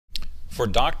For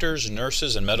doctors,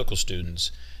 nurses, and medical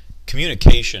students,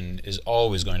 communication is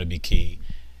always going to be key.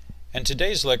 And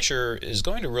today's lecture is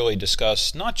going to really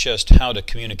discuss not just how to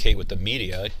communicate with the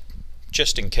media,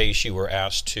 just in case you were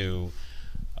asked to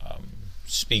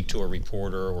speak to a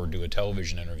reporter or do a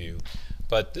television interview,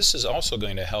 but this is also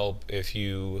going to help if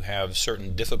you have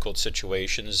certain difficult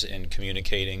situations in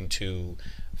communicating to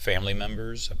family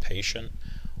members, a patient,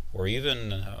 or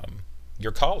even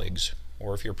your colleagues,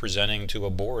 or if you're presenting to a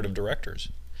board of directors.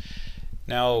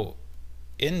 Now,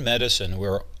 in medicine,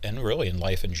 and really in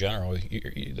life in general,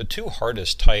 the two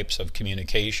hardest types of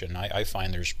communication, I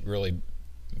find there's really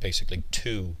basically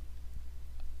two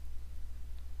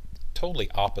totally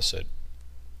opposite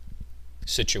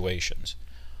situations.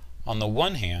 On the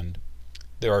one hand,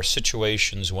 there are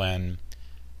situations when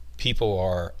people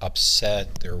are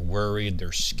upset, they're worried,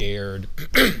 they're scared.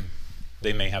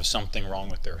 They may have something wrong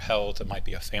with their health. It might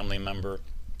be a family member.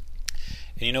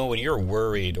 And you know, when you're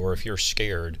worried or if you're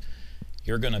scared,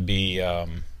 you're going to be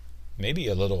maybe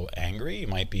a little angry. You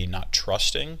might be not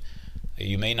trusting.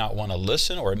 You may not want to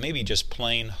listen, or it may be just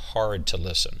plain hard to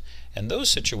listen. And those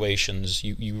situations,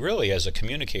 you really, as a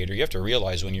communicator, you have to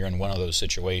realize when you're in one of those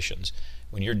situations.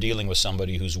 When you're dealing with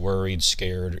somebody who's worried,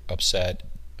 scared, upset,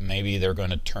 maybe they're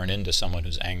going to turn into someone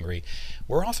who's angry.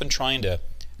 We're often trying to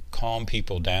calm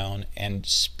people down and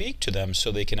speak to them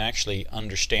so they can actually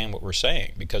understand what we're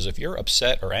saying. Because if you're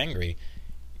upset or angry,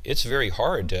 it's very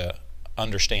hard to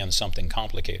understand something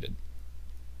complicated.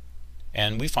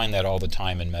 And we find that all the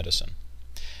time in medicine.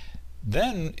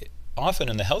 Then, often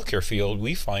in the healthcare field,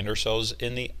 we find ourselves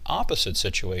in the opposite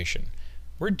situation.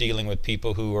 We're dealing with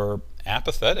people who are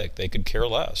apathetic. They could care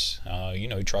less.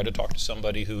 You try to talk to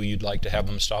somebody who you'd like to have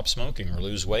them stop smoking or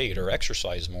lose weight or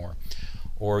exercise more.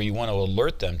 Or you want to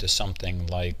alert them to something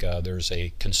like there's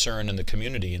a concern in the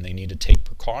community and they need to take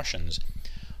precautions.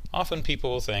 Often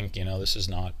people will think, this is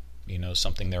not,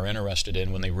 something they're interested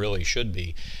in when they really should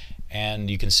be. And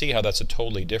you can see how that's a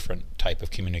totally different type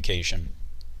of communication.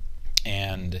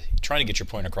 And trying to get your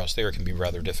point across there can be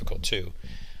rather difficult too.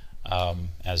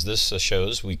 As this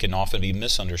shows, we can often be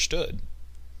misunderstood.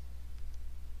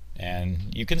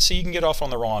 And you can see you can get off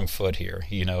on the wrong foot here.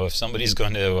 If somebody's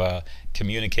going to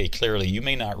communicate clearly, you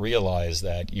may not realize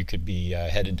that you could be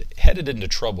headed into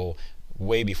trouble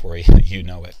way before you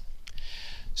know it.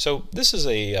 So this is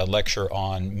a lecture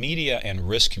on media and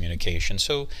risk communication.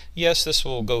 So yes, this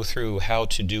will go through how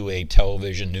to do a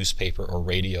television, newspaper, or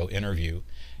radio interview.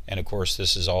 And of course,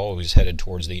 this is always headed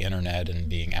towards the internet and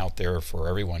being out there for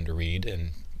everyone to read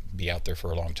and be out there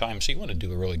for a long time. So you want to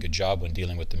do a really good job when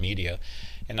dealing with the media.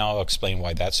 And I'll explain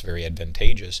why that's very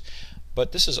advantageous.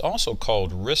 But this is also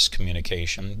called risk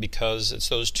communication because it's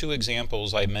those two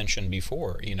examples I mentioned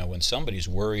before. When somebody's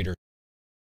worried or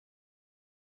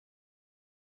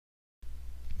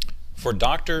for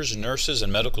doctors, nurses,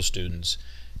 and medical students,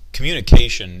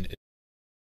 communication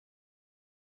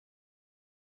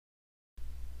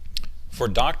For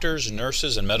doctors,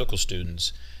 nurses, and medical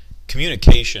students,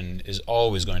 communication is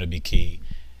always going to be key.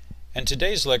 And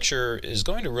today's lecture is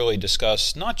going to really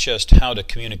discuss not just how to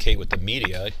communicate with the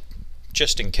media,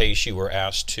 just in case you were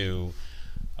asked to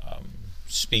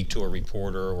speak to a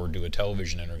reporter or do a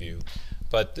television interview,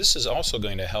 but this is also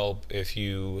going to help if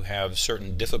you have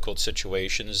certain difficult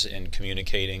situations in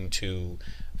communicating to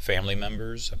family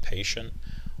members, a patient,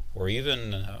 or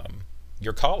even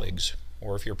your colleagues,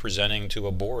 or if you're presenting to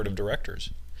a board of directors.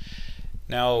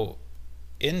 Now,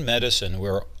 in medicine,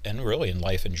 and really in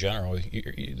life in general,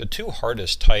 the two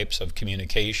hardest types of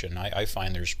communication, I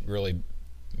find there's really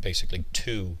basically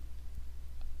two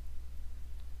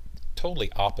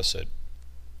totally opposite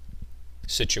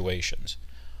situations.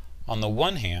 On the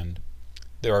one hand,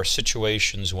 there are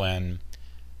situations when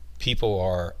people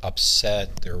are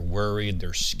upset, they're worried,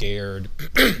 they're scared.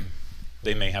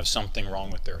 They may have something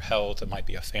wrong with their health. It might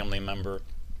be a family member.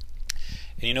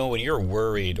 And when you're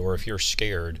worried or if you're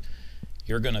scared,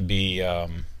 you're going to be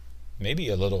maybe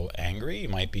a little angry. You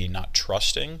might be not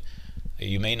trusting.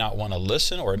 You may not want to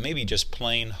listen, or it may be just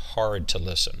plain hard to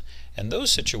listen. And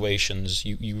those situations,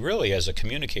 you really, as a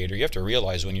communicator, you have to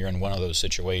realize when you're in one of those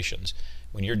situations.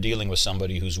 When you're dealing with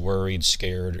somebody who's worried,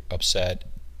 scared, upset,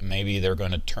 maybe they're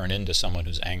going to turn into someone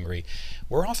who's angry.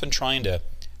 We're often trying to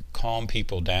calm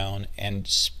people down and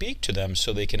speak to them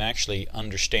so they can actually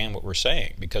understand what we're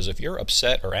saying. Because if you're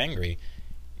upset or angry,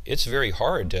 it's very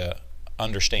hard to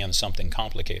understand something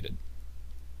complicated.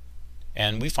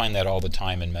 And we find that all the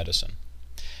time in medicine.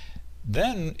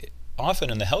 Then, often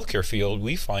in the healthcare field,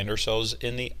 we find ourselves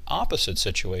in the opposite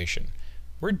situation.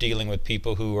 we're dealing with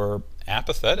people who are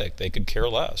apathetic. They could care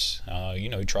less.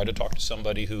 You try to talk to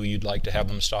somebody who you'd like to have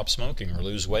them stop smoking or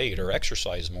lose weight or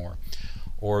exercise more,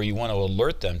 or you want to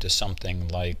alert them to something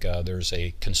like there's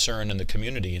a concern in the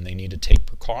community and they need to take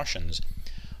precautions.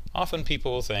 Often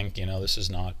people will think, this is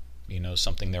not,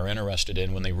 something they're interested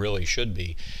in when they really should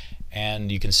be.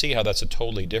 And you can see how that's a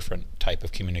totally different type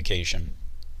of communication.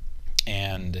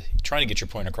 And trying to get your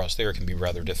point across there can be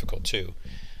rather difficult too.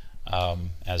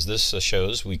 As this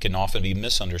shows, we can often be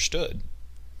misunderstood.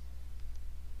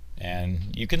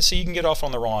 And you can see you can get off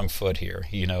on the wrong foot here.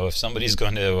 If somebody's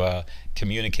going to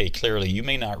communicate clearly, you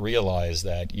may not realize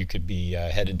that you could be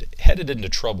headed into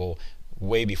trouble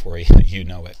way before you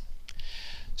know it.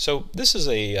 So this is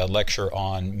a lecture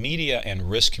on media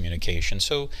and risk communication.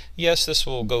 So yes, this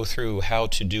will go through how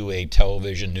to do a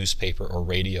television, newspaper, or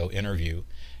radio interview.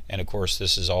 And of course,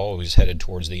 this is always headed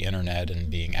towards the internet and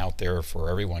being out there for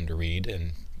everyone to read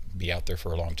and be out there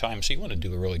for a long time. So you want to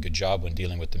do a really good job when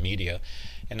dealing with the media.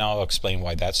 And I'll explain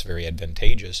why that's very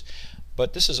advantageous.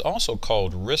 But this is also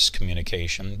called risk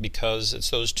communication because it's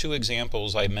those two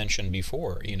examples I mentioned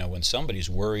before. When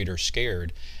somebody's worried or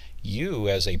scared, you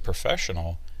as a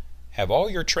professional have all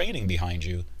your training behind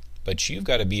you, but you've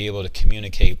got to be able to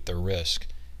communicate the risk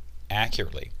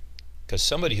accurately. Because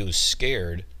somebody who's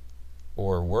scared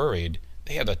or worried,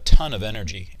 they have a ton of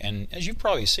energy. And as you've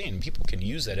probably seen, people can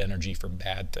use that energy for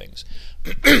bad things.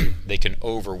 They can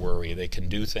over-worry. They can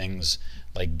do things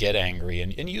like get angry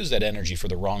and use that energy for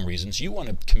the wrong reasons. You want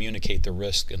to communicate the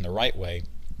risk in the right way,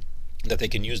 that they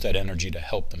can use that energy to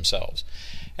help themselves.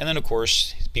 And then, of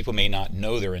course, people may not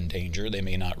know they're in danger. They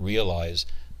may not realize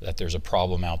that there's a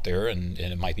problem out there, and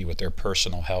it might be with their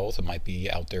personal health. It might be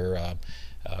out there.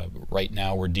 Right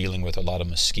now we're dealing with a lot of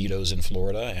mosquitoes in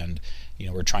Florida, and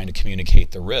we're trying to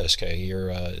communicate the risk.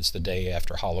 Here it's the day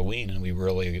after Halloween, and we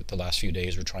really, the last few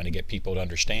days, we're trying to get people to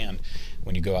understand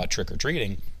when you go out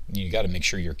trick-or-treating, you got to make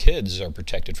sure your kids are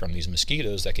protected from these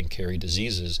mosquitoes that can carry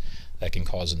diseases that can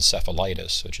cause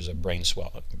encephalitis, which is a brain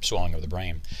swelling of the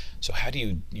brain. So how do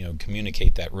you,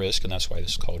 communicate that risk? And that's why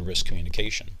this is called risk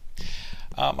communication.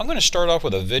 I'm going to start off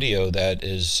with a video that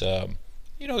is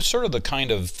sort of the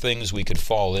kind of things we could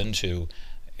fall into,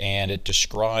 and it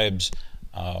describes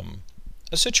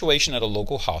a situation at a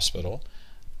local hospital.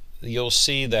 You'll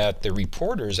see that the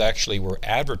reporters actually were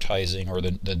advertising, or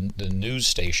the news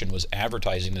station was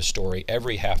advertising the story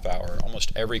every half hour,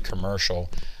 almost every commercial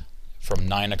from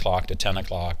 9 o'clock to 10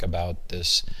 o'clock about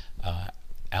this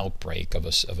outbreak of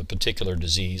a particular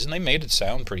disease. And they made it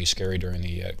sound pretty scary during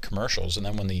the commercials. And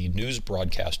then when the news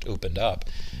broadcast opened up,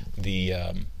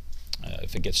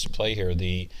 if it gets to play here,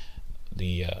 you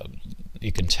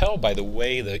can tell by the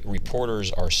way the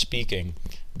reporters are speaking,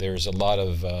 there's a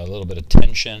little bit of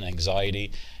tension,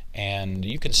 anxiety, and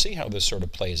you can see how this sort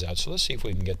of plays out. So let's see if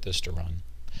we can get this to run.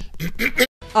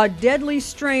 A deadly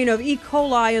strain of E.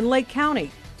 coli in Lake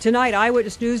County. Tonight,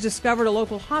 Eyewitness News discovered a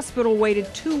local hospital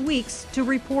waited 2 weeks to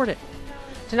report it.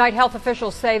 Tonight, health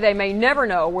officials say they may never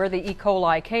know where the E.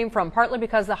 coli came from, partly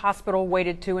because the hospital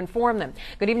waited to inform them.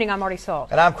 Good evening, I'm Marty Salt.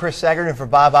 And I'm Chris Sagerton for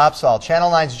Bob Opsahl.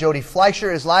 Channel 9's Jody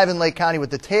Fleischer is live in Lake County with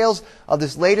details of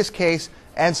this latest case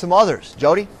and some others.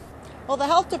 Jody? Well, the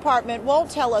health department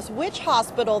won't tell us which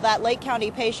hospital that Lake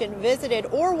County patient visited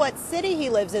or what city he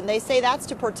lives in. They say that's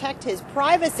to protect his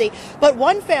privacy. But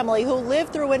one family who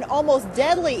lived through an almost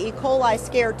deadly E. coli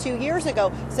scare 2 years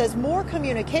ago says more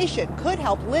communication could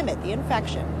help limit the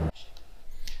infection.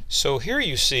 So here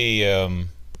you see a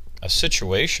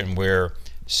situation where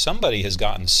somebody has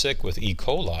gotten sick with E.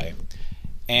 coli,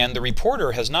 and the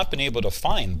reporter has not been able to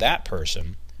find that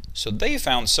person. So they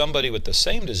found somebody with the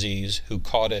same disease who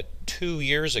caught it 2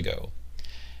 years ago.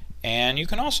 And you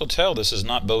can also tell this is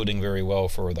not boding very well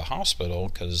for the hospital,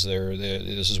 because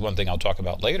this is one thing I'll talk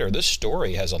about later. This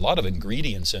story has a lot of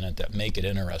ingredients in it that make it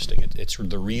interesting. It's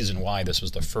the reason why this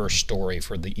was the first story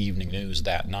for the evening news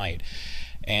that night.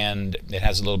 And it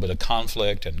has a little bit of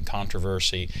conflict and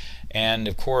controversy. And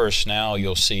of course, now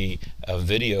you'll see a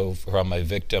video from a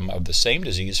victim of the same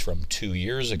disease from 2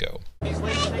 years ago.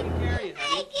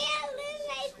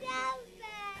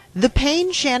 The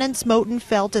pain Shannon Smoten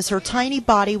felt as her tiny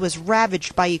body was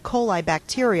ravaged by E. coli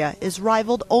bacteria is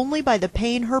rivaled only by the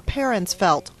pain her parents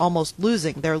felt, almost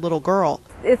losing their little girl.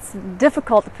 It's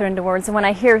difficult to put into words, and when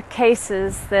I hear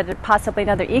cases that are possibly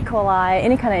another E. coli,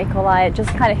 any kind of E. coli, it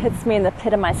just kind of hits me in the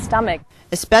pit of my stomach.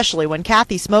 Especially when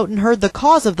Kathy Smoten heard the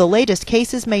cause of the latest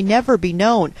cases may never be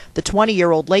known. The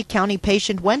 20-year-old Lake County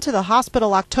patient went to the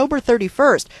hospital October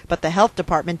 31st, but the health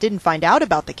department didn't find out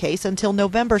about the case until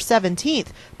November 17th.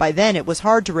 By then, it was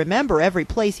hard to remember every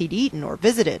place he'd eaten or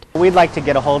visited. We'd like to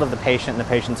get a hold of the patient and the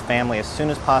patient's family as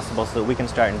soon as possible so that we can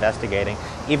start investigating,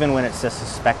 even when it's a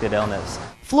suspected illness.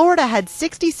 Florida had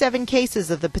 67 cases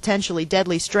of the potentially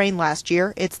deadly strain last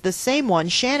year. It's the same one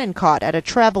Shannon caught at a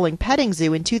traveling petting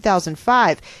zoo in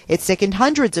 2005. It sickened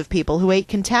hundreds of people who ate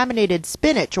contaminated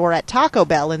spinach or at Taco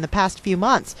Bell in the past few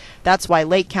months. That's why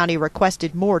Lake County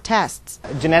requested more tests.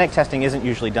 Genetic testing isn't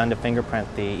usually done to fingerprint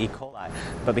the E. coli,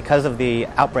 but because of the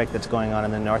outbreak that's going on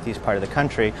in the northeast part of the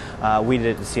country, we did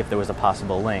it to see if there was a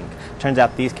possible link. Turns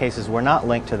out these cases were not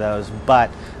linked to those,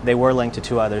 but they were linked to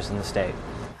 2 others in the state.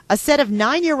 A set of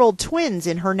 9-year-old twins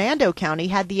in Hernando County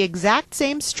had the exact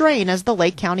same strain as the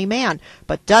Lake County man,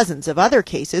 but dozens of other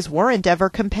cases weren't ever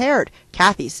compared.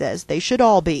 Kathy says they should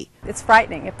all be. It's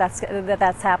frightening if that's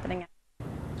happening.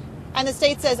 And the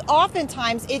state says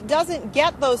oftentimes it doesn't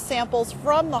get those samples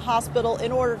from the hospital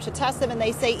in order to test them, and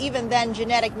they say even then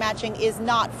genetic matching is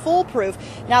not foolproof.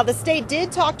 Now, the state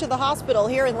did talk to the hospital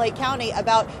here in Lake County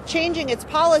about changing its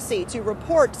policy to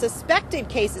report suspected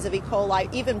cases of E. coli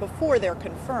even before they're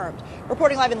confirmed.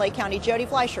 Reporting live in Lake County, Jody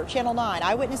Fleischer, Channel 9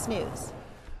 Eyewitness News.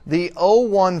 The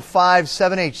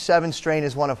 0157H7 strain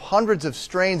is one of hundreds of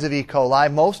strains of E.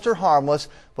 coli. Most are harmless,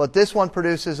 but this one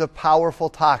produces a powerful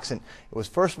toxin. It was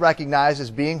first recognized as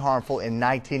being harmful in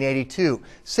 1982.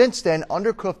 Since then,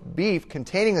 undercooked beef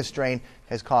containing the strain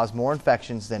has caused more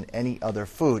infections than any other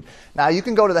food. Now, you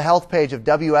can go to the health page of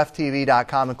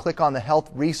WFTV.com and click on the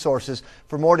health resources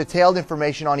for more detailed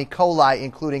information on E. coli,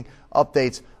 including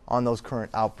updates on those current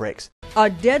outbreaks.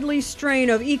 A deadly strain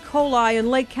of E. coli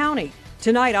in Lake County.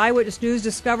 Tonight, Eyewitness News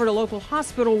discovered a local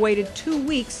hospital waited 2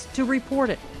 weeks to report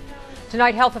it.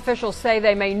 Tonight, health officials say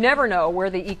they may never know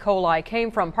where the E. coli came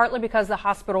from, partly because the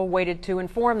hospital waited to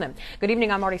inform them. Good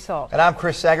evening, I'm Marty Salt. And I'm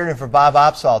Chris Seggert, and for Bob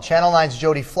Opsahl. Channel 9's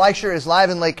Jody Fleischer is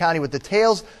live in Lake County with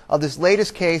details of this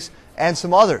latest case and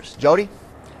some others. Jody?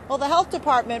 Well, the health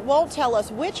department won't tell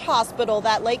us which hospital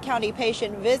that Lake County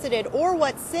patient visited or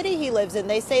what city he lives in.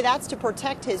 They say that's to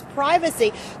protect his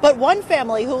privacy. But one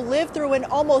family who lived through an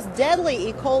almost deadly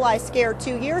E. coli scare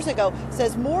 2 years ago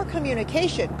says more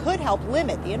communication could help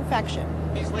limit the infection.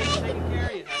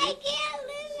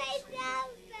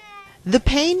 The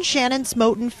pain Shannon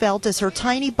Smoten felt as her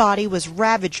tiny body was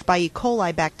ravaged by E.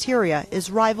 coli bacteria is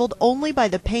rivaled only by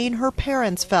the pain her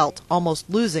parents felt, almost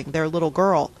losing their little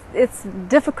girl. It's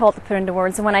difficult to put into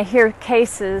words, and when I hear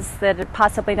cases that are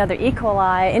possibly another E.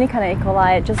 coli, any kind of E.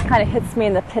 coli, it just kind of hits me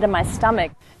in the pit of my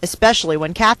stomach. Especially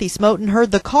when Kathy Smoten heard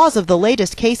the cause of the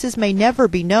latest cases may never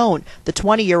be known. The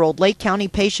 20-year-old Lake County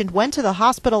patient went to the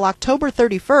hospital October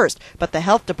 31st, but the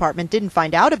health department didn't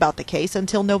find out about the case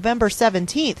until November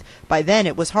 17th. By then,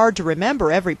 it was hard to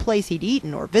remember every place he'd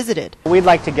eaten or visited. We'd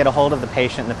like to get a hold of the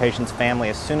patient and the patient's family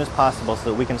as soon as possible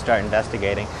so that we can start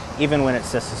investigating, even when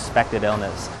it's a suspected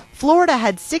illness. Florida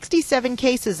had 67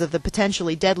 cases of the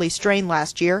potentially deadly strain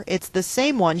last year. It's the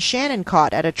same one Shannon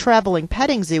caught at a traveling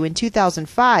petting zoo in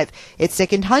 2005. It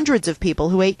sickened hundreds of people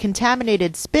who ate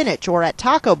contaminated spinach or at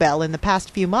Taco Bell in the past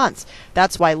few months.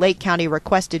 That's why Lake County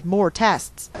requested more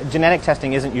tests. Genetic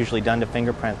testing isn't usually done to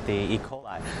fingerprint the E.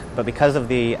 coli, but because of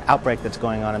the outbreak that's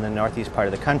going on in the northeast part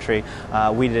of the country,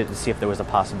 we did it to see if there was a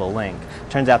possible link.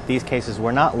 Turns out these cases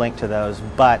were not linked to those,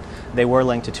 but they were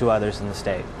linked to 2 others in the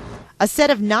state. A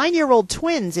set of 9-year-old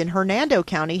twins in Hernando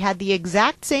County had the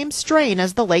exact same strain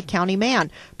as the Lake County man,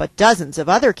 but dozens of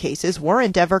other cases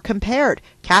weren't ever compared.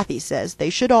 Kathy says they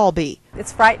should all be.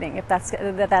 It's frightening if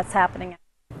that's happening.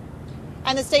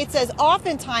 And the state says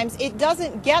oftentimes it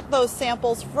doesn't get those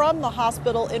samples from the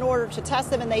hospital in order to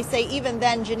test them, and they say even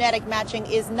then genetic matching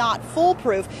is not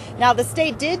foolproof. Now, the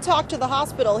state did talk to the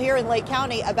hospital here in Lake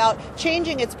County about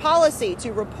changing its policy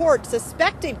to report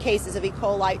suspected cases of E.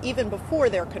 coli even before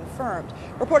they're confirmed.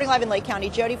 Reporting live in Lake County,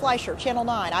 Jody Fleischer, Channel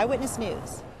 9 Eyewitness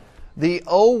News. The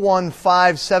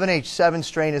 0157H7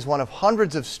 strain is one of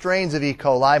hundreds of strains of E.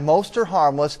 coli. Most are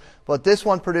harmless, but this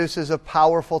one produces a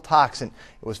powerful toxin.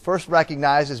 It was first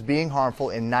recognized as being harmful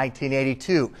in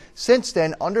 1982. Since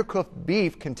then, undercooked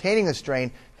beef containing the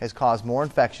strain has caused more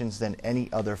infections than any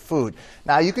other food.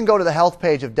 Now, you can go to the health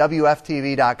page of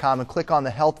WFTV.com and click on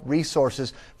the health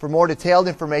resources for more detailed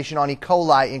information on E.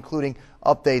 coli, including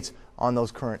updates on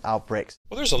those current outbreaks.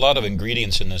 Well, there's a lot of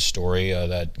ingredients in this story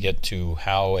that get to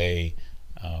how a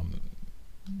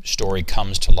story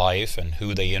comes to life and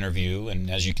who they interview. And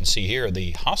as you can see here,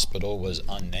 the hospital was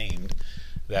unnamed.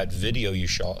 That video you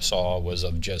saw was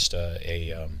of just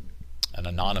an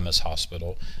anonymous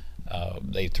hospital.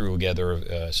 They threw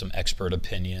together some expert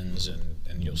opinions,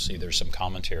 and you'll see there's some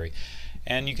commentary.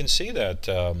 And you can see that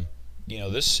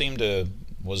this seemed to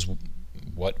was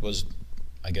what was,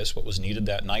 I guess, what was needed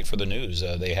that night for the news.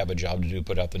 They have a job to do,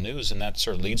 put out the news, and that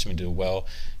sort of leads me to, well,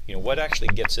 what actually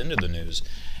gets into the news?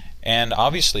 And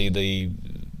obviously the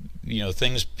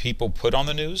things people put on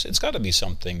the news, it's got to be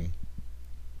something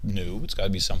new. It's got to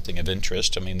be something of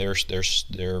interest. I mean, they're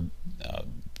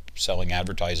selling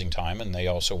advertising time, and they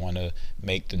also want to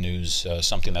make the news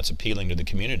something that's appealing to the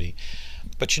community.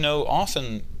 But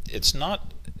often it's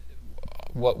not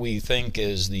what we think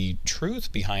is the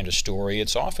truth behind a story.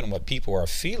 It's often what people are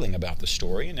feeling about the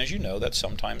story, and as you know, that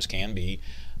sometimes can be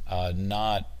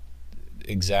not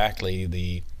exactly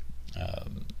the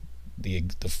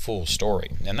full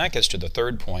story. And that gets to the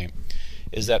third point,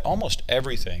 is that almost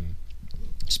everything,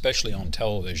 especially on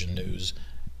television news,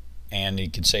 and you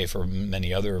could say for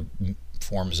many other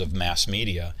forms of mass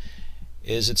media,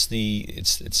 is it's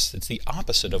the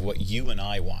opposite of what you and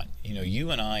I want.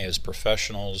 You and I as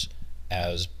professionals,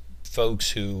 as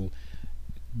folks who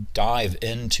dive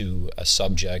into a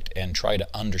subject and try to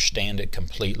understand it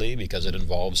completely because it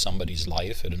involves somebody's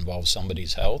life, it involves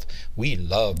somebody's health, we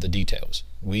love the details.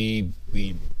 We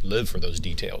live for those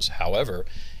details. However,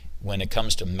 when it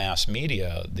comes to mass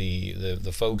media,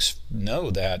 the folks know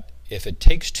that if it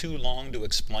takes too long to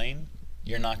explain,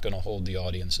 you're not going to hold the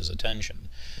audience's attention.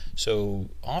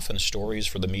 So often stories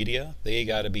for the media, they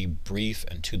got to be brief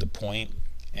and to the point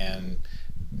and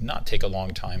not take a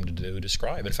long time to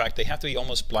describe. In fact, they have to be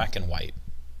almost black and white.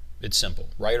 It's simple,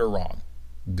 right or wrong,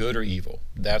 good or evil.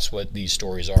 That's what these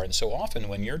stories are. And so often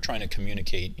when you're trying to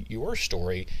communicate your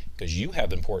story, because you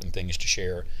have important things to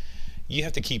share, you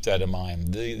have to keep that in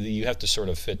mind. You have to sort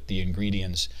of fit the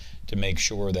ingredients to make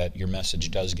sure that your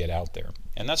message does get out there.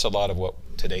 And that's a lot of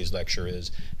what today's lecture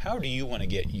is. How do you want to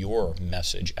get your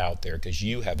message out there, because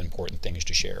you have important things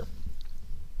to share?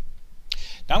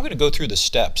 Now I'm going to go through the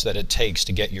steps that it takes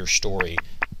to get your story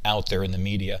out there in the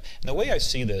media. And the way I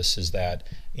see this is that,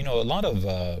 a lot of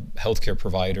healthcare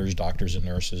providers, doctors and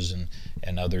nurses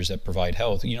and others that provide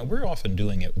health, we're often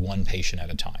doing it one patient at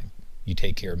a time. You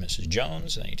take care of Mrs.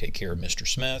 Jones, and then you take care of Mr.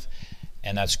 Smith,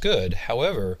 and that's good.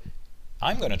 However,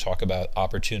 I'm going to talk about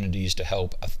opportunities to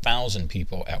help 1,000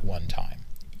 people at one time.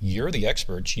 You're the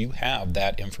experts. You have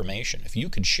that information. If you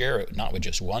could share it not with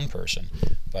just one person,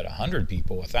 but 100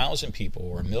 people, 1,000 people,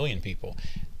 or 1,000,000 people,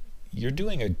 you're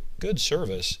doing a good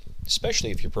service,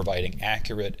 especially if you're providing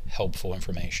accurate, helpful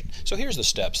information. So here's the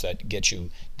steps that get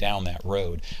you down that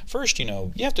road. First,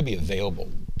 you have to be available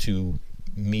to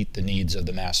meet the needs of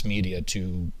the mass media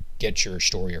to get your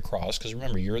story across, because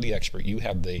remember, you're the expert. You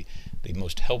have the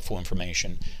most helpful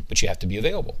information, but you have to be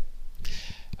available.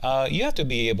 You have to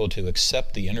be able to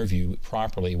accept the interview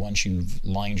properly once you've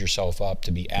lined yourself up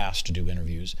to be asked to do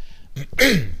interviews.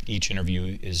 Each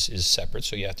interview is separate,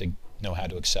 so you have to know how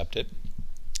to accept it.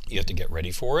 You have to get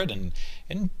ready for it, and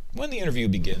when the interview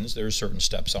begins, there are certain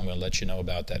steps I'm going to let you know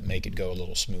about that make it go a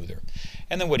little smoother.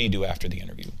 And then what do you do after the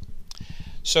interview?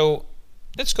 So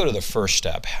let's go to the first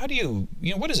step. How do you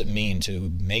what does it mean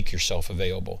to make yourself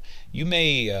available? You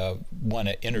may want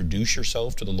to introduce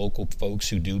yourself to the local folks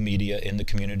who do media in the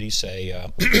community. Say,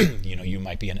 you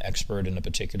might be an expert in a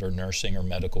particular nursing or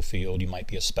medical field. You might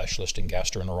be a specialist in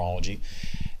gastroenterology.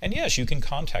 And yes, you can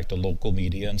contact the local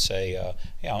media and say,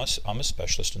 I'm a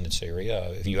specialist in this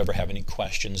area. If you ever have any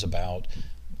questions about,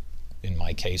 in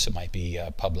my case, it might be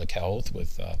public health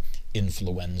with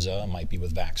influenza, might be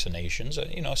with vaccinations.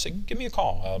 Say, give me a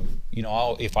call.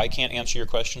 If I can't answer your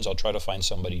questions, I'll try to find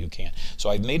somebody who can. So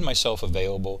I've made myself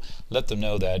available. Let them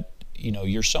know that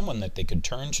you're someone that they could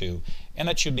turn to, and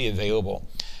that you'd be available,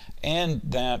 and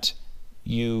that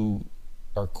you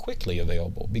are quickly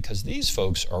available, because these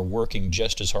folks are working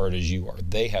just as hard as you are.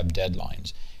 They have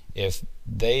deadlines. If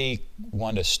they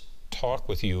want to talk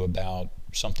with you about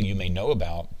something you may know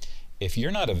about, if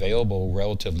you're not available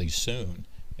relatively soon,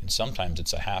 and sometimes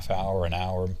it's a half hour, an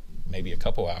hour, maybe a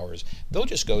couple hours, they'll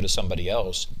just go to somebody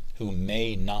else who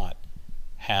may not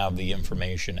have the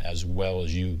information as well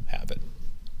as you have it.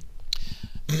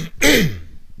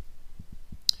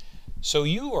 So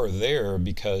you are there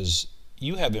because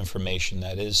you have information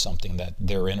that is something that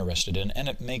they're interested in, and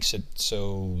it makes it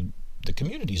so the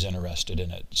community's interested in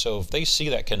it. So if they see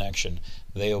that connection,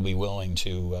 they'll be willing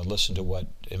to listen to what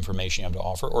information you have to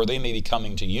offer, or they may be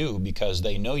coming to you because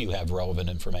they know you have relevant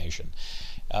information.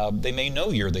 They may know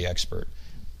you're the expert,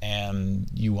 and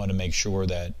you want to make sure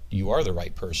that you are the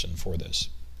right person for this.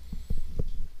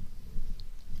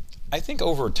 I think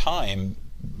over time,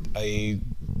 a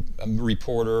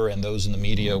reporter and those in the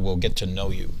media will get to know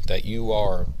you, that you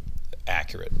are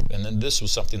accurate. And then this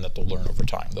was something that they'll learn over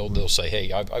time. They'll say,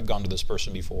 hey, I've gone to this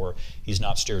person before. He's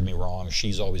not steered me wrong.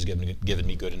 She's always given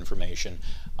me good information.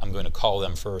 I'm going to call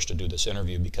them first to do this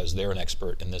interview because they're an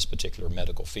expert in this particular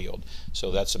medical field.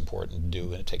 So that's important to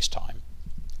do, and it takes time.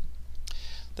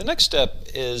 The next step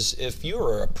is if you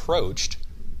are approached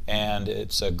and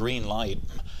it's a green light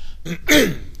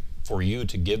for you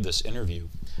to give this interview,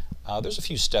 there's a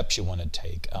few steps you want to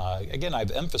take. Again,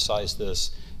 I've emphasized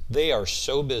this. They are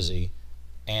so busy,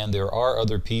 and there are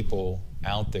other people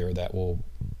out there that will,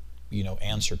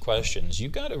 answer questions.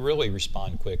 You've got to really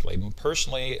respond quickly.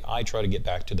 Personally, I try to get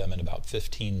back to them in about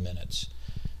 15 minutes.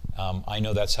 I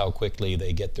know that's how quickly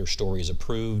they get their stories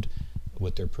approved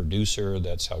with their producer.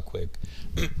 That's how quick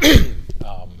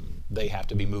they have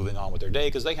to be moving on with their day,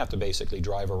 because they have to basically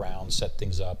drive around, set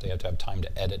things up. They have to have time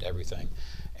to edit everything.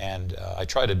 And I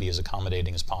try to be as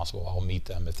accommodating as possible. I'll meet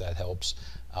them if that helps.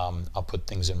 I'll put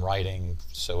things in writing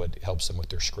so it helps them with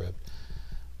their script.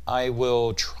 I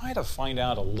will try to find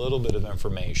out a little bit of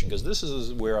information, because this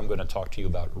is where I'm going to talk to you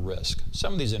about risk.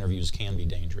 Some of these interviews can be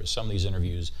dangerous. Some of these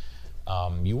interviews,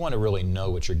 you want to really know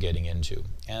what you're getting into.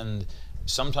 And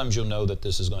sometimes you'll know that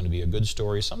this is going to be a good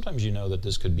story. Sometimes you know that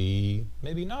this could be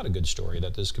maybe not a good story,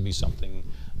 that this could be something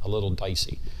a little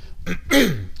dicey.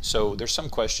 So there's some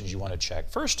questions you want to check.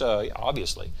 First,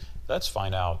 obviously, let's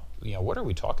find out, what are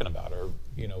we talking about, or,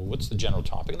 what's the general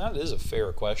topic? And that is a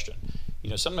fair question.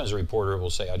 Sometimes a reporter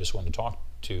will say, I just want to talk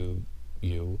to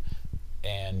you,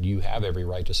 and you have every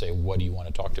right to say, what do you want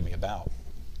to talk to me about?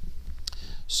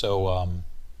 So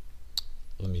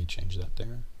let me change that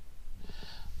there.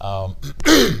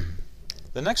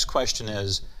 The next question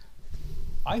is,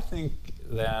 I think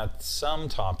that some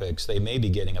topics, they may be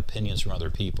getting opinions from other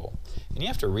people. And you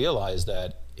have to realize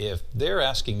that if they're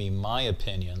asking me my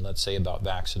opinion, let's say about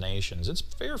vaccinations, it's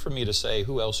fair for me to say,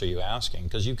 who else are you asking?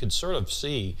 Because you could sort of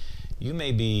see you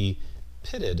may be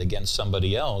pitted against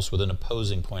somebody else with an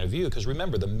opposing point of view. Because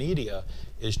remember, the media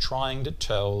is trying to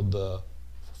tell the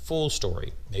full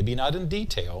story. Maybe not in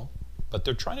detail, but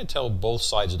they're trying to tell both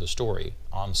sides of the story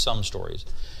on some stories.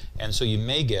 And so you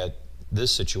may get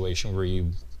this situation where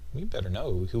you better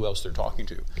know who else they're talking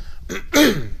to.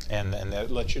 and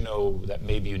that lets you know that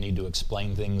maybe you need to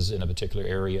explain things in a particular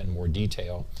area in more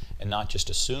detail, and not just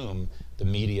assume the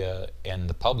media and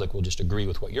the public will just agree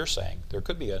with what you're saying. There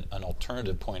could be an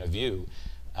alternative point of view,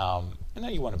 and now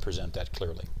you want to present that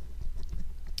clearly.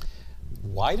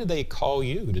 Why did they call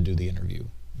you to do the interview?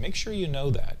 Make sure you know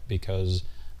that, because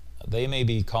they may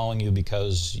be calling you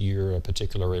because you're a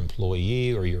particular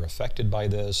employee, or you're affected by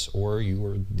this, or you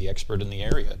were the expert in the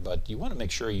area. But you want to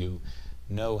make sure you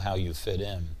know how you fit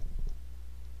in.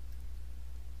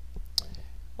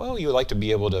 Well, you would like to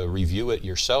be able to review it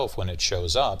yourself when it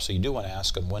shows up, so you do want to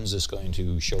ask them, when's this going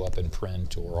to show up in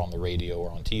print or on the radio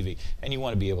or on TV? And you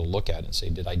want to be able to look at it and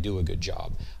say, did I do a good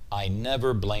job? I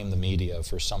never blame the media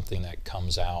for something that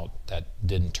comes out that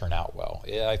didn't turn out well.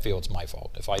 Yeah, I feel it's my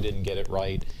fault. If I didn't get it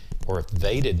right, or if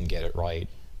they didn't get it right,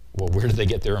 well, where did they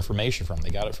get their information from?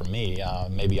 They got it from me.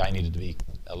 Maybe I needed to be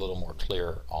a little more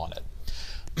clear on it.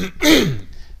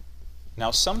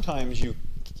 Now, sometimes you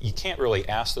can't really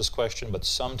ask this question, but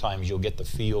sometimes you'll get the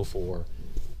feel for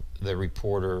the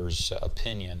reporter's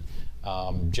opinion.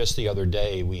 Just the other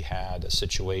day, we had a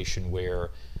situation where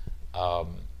a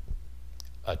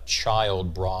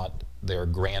child brought their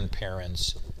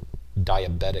grandparents'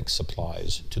 diabetic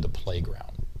supplies to the playground.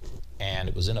 And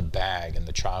it was in a bag, and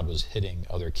the child was hitting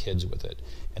other kids with it.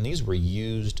 And these were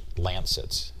used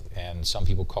lancets, and some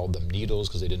people called them needles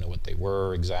because they didn't know what they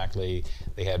were exactly.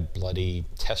 They had bloody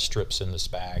test strips in this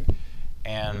bag.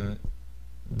 And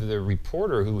the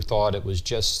reporter, who thought it was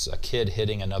just a kid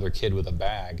hitting another kid with a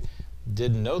bag,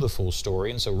 didn't know the full story,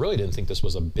 and so really didn't think this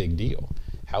was a big deal.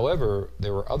 However,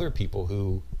 there were other people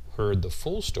who heard the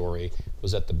full story,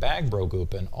 was that the bag broke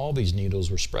open, all these needles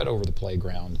were spread over the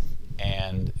playground,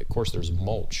 and of course there's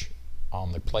mulch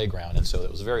on the playground, and so it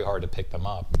was very hard to pick them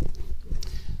up.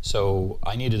 So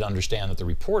I needed to understand that the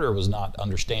reporter was not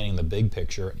understanding the big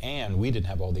picture, and we didn't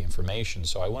have all the information.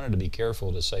 So I wanted to be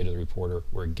careful to say to the reporter,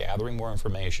 we're gathering more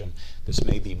information. This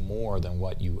may be more than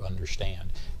what you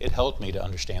understand. It helped me to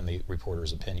understand the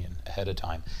reporter's opinion ahead of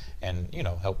time, and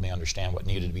helped me understand what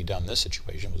needed to be done in this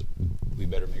situation. Was we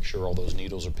better make sure all those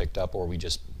needles are picked up, or we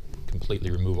just completely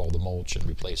remove all the mulch and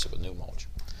replace it with new mulch.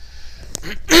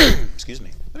 Excuse me.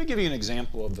 Let me give you an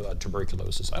example of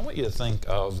tuberculosis. I want you to think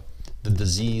of the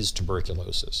disease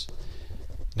tuberculosis.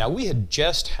 Now, we had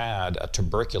just had a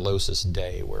tuberculosis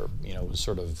day where,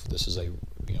 this is a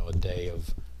day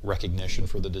of recognition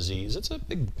for the disease. It's a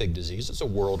big disease. It's a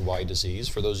worldwide disease.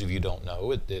 For those of you who don't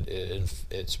know,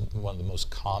 it's one of the most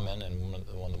common and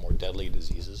one of the more deadly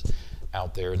diseases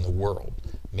out there in the world.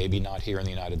 Maybe not here in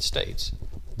the United States,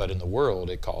 but in the world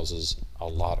it causes a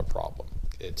lot of problem.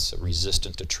 It's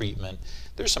resistant to treatment.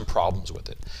 There's some problems with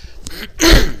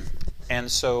it. And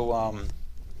so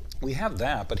we have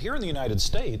that, but here in the United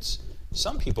States,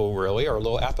 some people really are a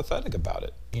little apathetic about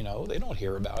it. You know, they don't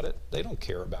hear about it. They don't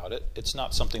care about it. It's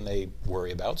not something they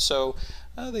worry about. So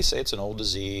they say it's an old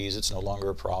disease, it's no longer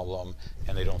a problem,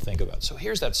 and they don't think about it. So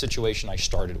here's that situation I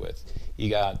started with. You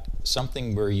got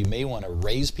something where you may want to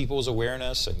raise people's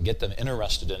awareness and get them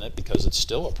interested in it because it's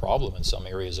still a problem in some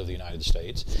areas of the United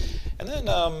States. And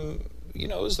then, you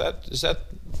know, is that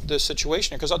the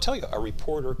situation? Because I'll tell you, a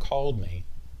reporter called me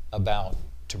about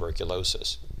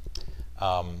tuberculosis.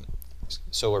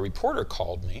 So a reporter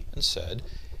called me and said,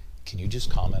 can you just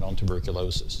comment on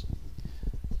tuberculosis?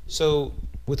 So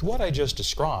with what I just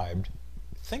described,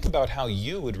 think about how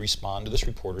you would respond to this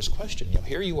reporter's question. You know,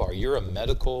 here you are, you're a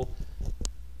medical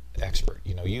expert.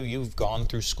 You know, you've gone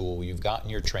through school, you've gotten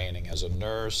your training as a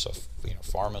nurse, a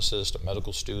pharmacist, a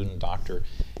medical student, doctor.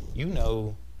 You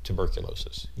know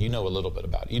tuberculosis. You know a little bit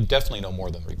about it. You definitely know more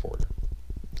than the reporter.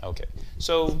 Okay,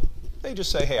 so they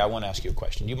just say, hey, I want to ask you a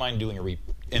question. Do you mind doing a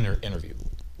interview?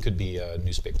 Could be a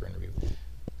newspaper interview.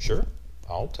 Sure,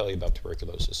 I'll tell you about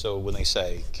tuberculosis. So when they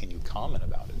say, can you comment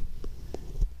about it?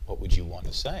 What would you want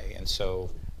to say? And so,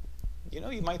 you know,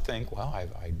 you might think, well,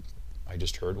 I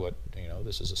just heard what, you know,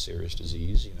 this is a serious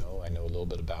disease, you know, I know a little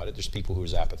bit about it. There's people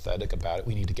who's apathetic about it.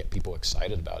 We need to get people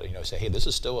excited about it. You know, say, hey, this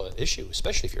is still an issue,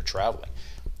 especially if you're traveling.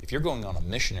 If you're going on a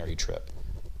missionary trip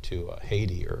to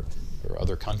Haiti or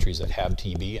other countries that have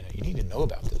TB in it, you need to know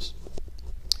about this.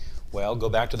 Well, go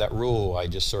back to that rule I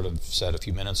just sort of said a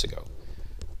few minutes ago.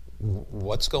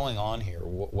 What's going on here?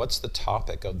 What's the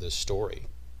topic of this story?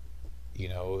 You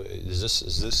know, is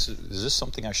this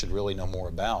something I should really know more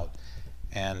about?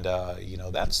 And you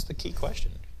know, that's the key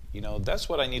question. You know, that's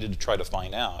what I needed to try to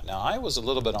find out. Now, I was a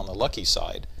little bit on the lucky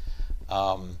side.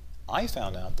 I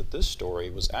found out that this story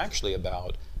was actually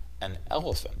about an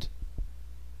elephant,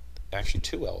 actually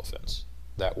 2 elephants,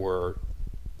 that were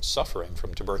suffering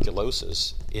from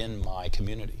tuberculosis in my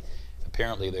community.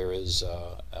 Apparently there is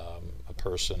a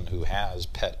person who has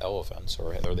pet elephants,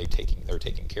 or they're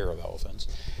taking care of elephants,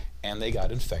 and they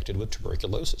got infected with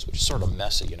tuberculosis, which is sort of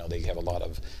messy. You know, they have a lot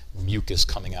of mucus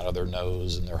coming out of their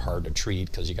nose, and they're hard to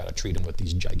treat because you got to treat them with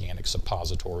these gigantic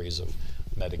suppositories of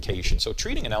medication. So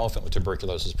treating an elephant with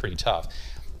tuberculosis is pretty tough.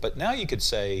 But now you could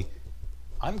say,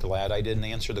 I'm glad I didn't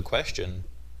answer the question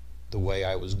the way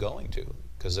I was going to.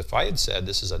 Because if I had said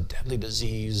this is a deadly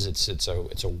disease, it's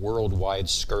a worldwide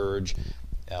scourge,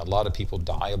 a lot of people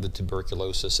die of the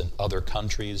tuberculosis in other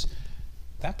countries,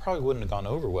 that probably wouldn't have gone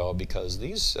over well, because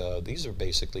these are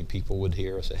basically people would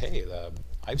hear and say, hey,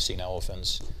 I've seen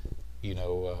elephants, you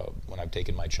know, when I've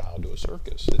taken my child to a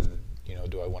circus, and you know,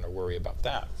 do I want to worry about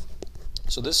that?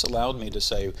 So this allowed me to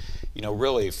say, you know,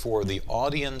 really for the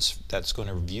audience that's going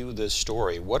to view this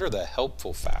story, what are the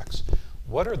helpful facts?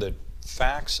 What are the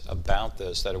facts about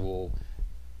this that will,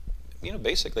 you know,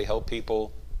 basically help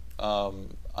people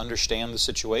understand the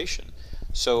situation?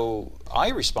 So I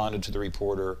responded to the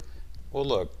reporter, well,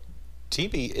 look,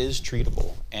 TB is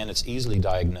treatable and it's easily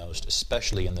diagnosed,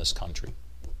 especially in this country.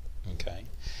 Okay.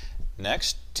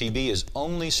 Next, TB is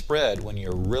only spread when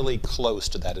you're really close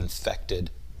to that infected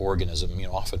organism, you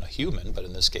know, often a human, but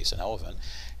in this case an elephant.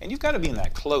 And you've got to be in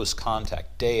that close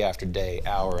contact day after day,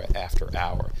 hour after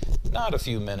hour. Not a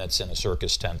few minutes in a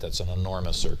circus tent that's an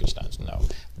enormous circus tent. No.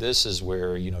 This is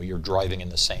where, you know, you're driving in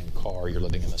the same car, you're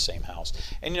living in the same house.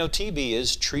 And, you know, TB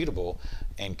is treatable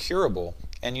and curable.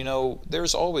 And, you know,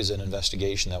 there's always an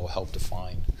investigation that will help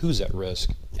define who's at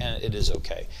risk, and it is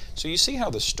okay. So you see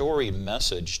how the story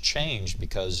message changed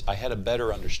because I had a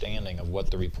better understanding of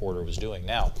what the reporter was doing.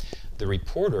 Now, the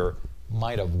reporter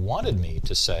might have wanted me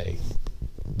to say,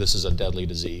 this is a deadly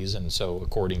disease, and so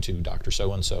according to Dr.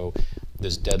 So-and-so,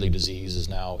 this deadly disease is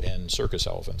now in circus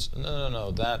elephants.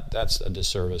 No, that's a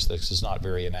disservice. This is not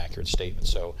very inaccurate statement.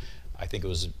 So I think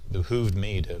it behooved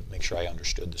me to make sure I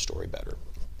understood the story better.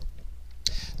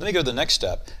 Let me go to the next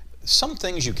step. Some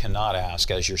things you cannot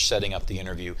ask as you're setting up the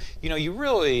interview. You know, you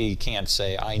really can't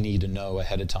say, I need to know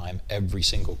ahead of time every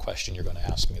single question you're going to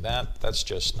ask me. That's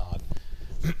just not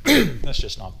that's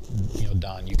just not, you know,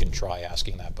 done. You can try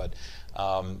asking that, but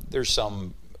there's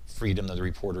some freedom that the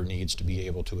reporter needs to be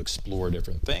able to explore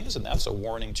different things, and that's a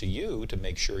warning to you to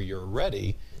make sure you're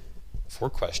ready for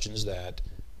questions that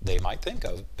they might think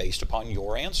of based upon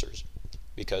your answers.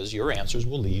 because your answers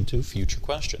will lead to future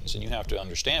questions. And you have to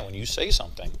understand when you say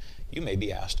something, you may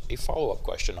be asked a follow-up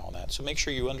question on that. So make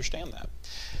sure you understand that.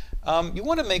 You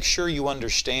want to make sure you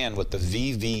understand what the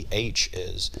VVH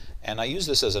is. And I use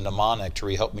this as a mnemonic to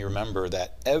help me remember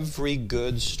that every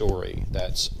good story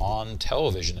that's on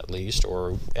television at least,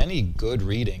 or any good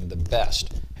reading, the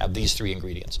best, have these three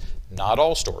ingredients. Not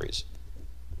all stories,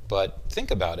 but think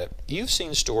about it. You've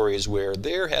seen stories where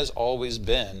there has always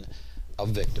been a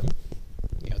victim.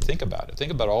 Think about it.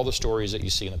 Think about all the stories that you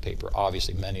see in the paper.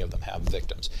 Obviously, many of them have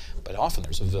victims, but often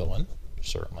there's a villain,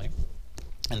 certainly.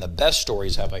 And the best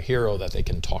stories have a hero that they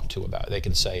can talk to about it. They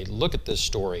can say, look at this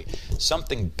story.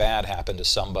 Something bad happened to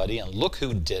somebody, and look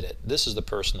who did it. This is the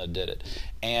person that did it.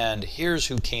 And here's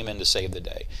who came in to save the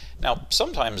day. Now,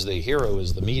 sometimes the hero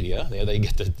is the media.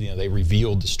 They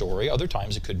revealed the story. Other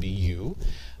times it could be you.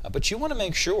 But you want to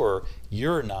make sure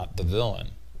you're not the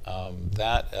villain.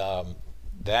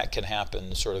 That can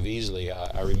happen sort of easily.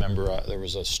 I remember there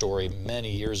was a story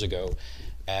many years ago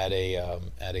at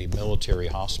a military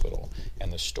hospital,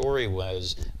 and the story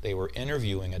was they were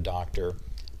interviewing a doctor,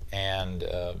 and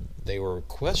they were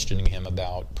questioning him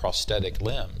about prosthetic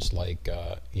limbs, like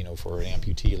for an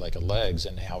amputee, like a legs,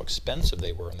 and how expensive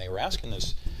they were. And they were asking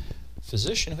this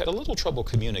physician who had a little trouble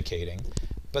communicating,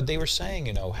 but they were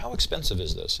saying, how expensive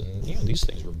is this? And these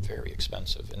things were very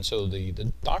expensive. And so the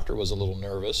doctor was a little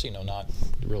nervous, not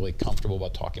really comfortable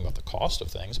about talking about the cost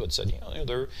of things, but said,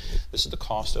 this is the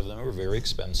cost of them. They were very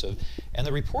expensive. And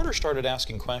the reporter started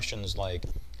asking questions like,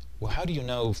 well, how do you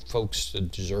know folks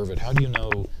deserve it? How do you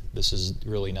know this is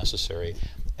really necessary?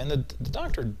 And the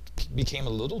doctor became a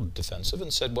little defensive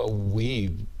and said, well,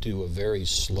 we do a very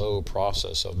slow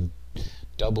process of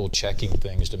double checking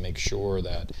things to make sure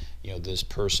that this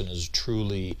person is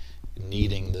truly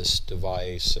needing this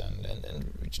device,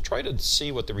 and try to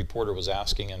see what the reporter was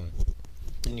asking, and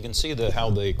you can see how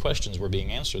the questions were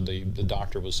being answered. The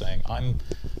doctor was saying,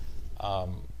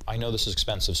 I know this is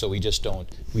expensive, so we just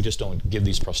don't give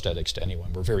these prosthetics to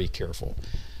anyone. We're very careful.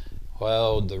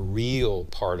 Well, the real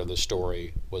part of the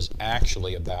story was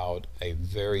actually about a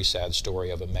very sad story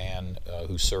of a man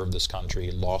who served this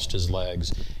country, lost his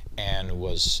legs, and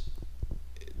was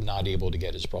not able to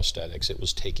get his prosthetics. It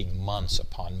was taking months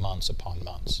upon months upon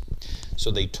months.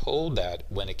 So they told that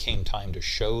when it came time to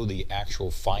show the actual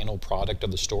final product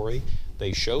of the story,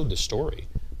 they showed the story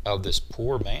of this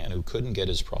poor man who couldn't get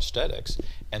his prosthetics,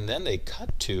 and then they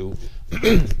cut to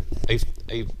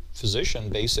a physician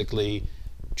basically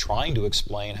trying to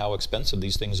explain how expensive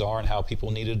these things are and how people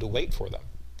needed to wait for them.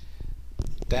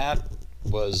 That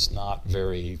was not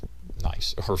very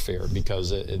nice or fair,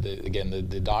 because again,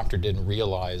 the doctor didn't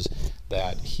realize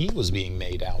that he was being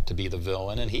made out to be the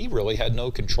villain, and he really had no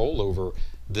control over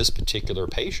this particular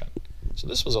patient. So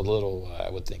this was a little, I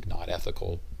would think, not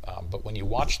ethical. But when you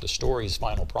watch the story's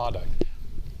final product,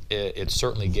 it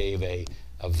certainly gave a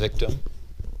victim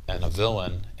and a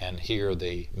villain, and here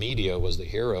the media was the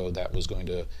hero that was going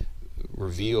to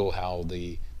reveal how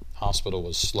the hospital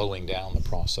was slowing down the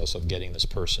process of getting this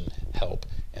person help,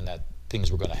 and that things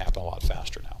were going to happen a lot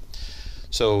faster now.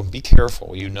 So be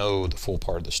careful, the full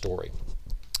part of the story.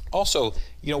 Also,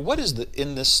 what is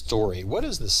in this story? What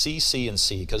is the C, C, and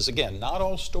C? Because again, not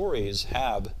all stories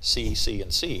have C, C,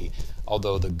 and C,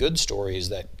 although the good stories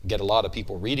that get a lot of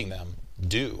people reading them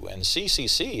do. And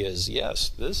CCC is, yes,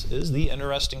 this is the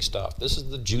interesting stuff. This is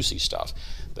the juicy stuff.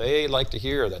 They like to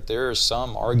hear that there is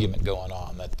some argument going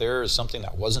on, that there is something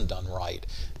that wasn't done right,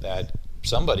 that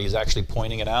somebody is actually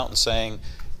pointing it out and saying,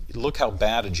 look how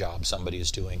bad a job somebody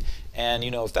is doing. And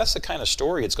if that's the kind of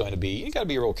story it's going to be, you got to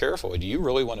be real careful. Do you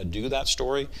really want to do that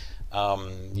story?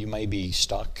 You may be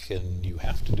stuck and you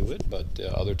have to do it, but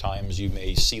other times you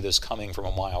may see this coming from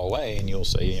a mile away, and you'll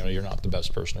say, you're not the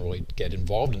best person to really get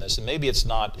involved in this. And maybe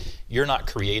you're not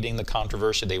creating the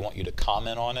controversy. They want you to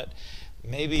comment on it.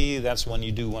 Maybe that's one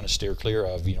you do want to steer clear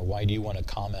of. Why do you want to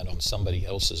comment on somebody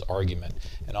else's argument?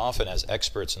 And often as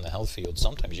experts in the health field,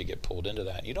 sometimes you get pulled into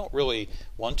that. You don't really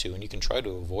want to, and you can try to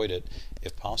avoid it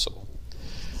if possible.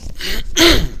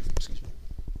 Excuse me.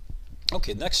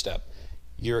 Okay, next step.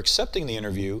 You're accepting the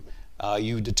interview.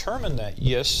 You determine that,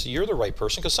 yes, you're the right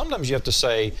person, because sometimes you have to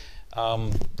say, I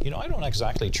don't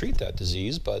exactly treat that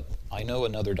disease, but I know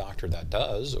another doctor that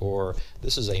does, or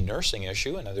this is a nursing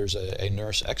issue and there's a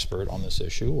nurse expert on this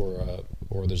issue,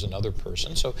 or there's another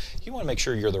person. So you want to make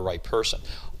sure you're the right person.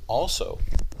 Also,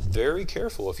 very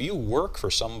careful, if you work for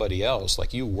somebody else,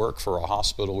 like you work for a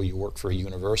hospital, you work for a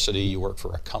university, you work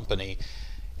for a company,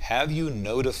 have you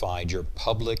notified your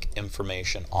public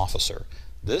information officer?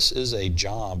 This is a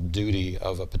job duty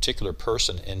of a particular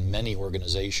person in many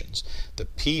organizations. The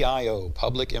PIO,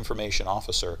 Public Information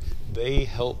Officer, they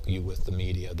help you with the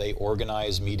media. They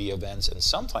organize media events, and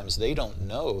sometimes they don't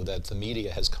know that the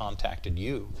media has contacted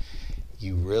you.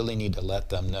 You really need to let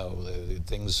them know.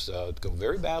 Things go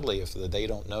very badly if they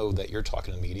don't know that you're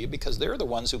talking to the media, because they're the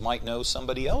ones who might know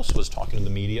somebody else was talking to the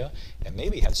media and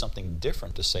maybe had something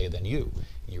different to say than you.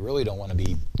 You really don't want to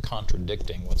be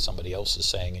contradicting what somebody else is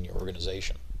saying in your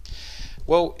organization.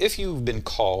 Well, if you've been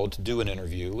called to do an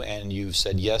interview and you've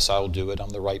said, yes, I'll do it, I'm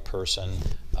the right person,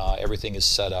 everything is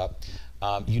set up,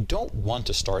 you don't want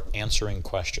to start answering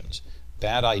questions.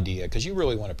 Bad idea, because you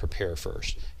really want to prepare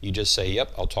first. You just say,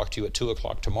 yep, I'll talk to you at 2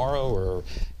 o'clock tomorrow, or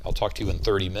I'll talk to you in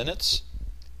 30 minutes,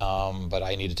 but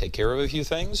I need to take care of a few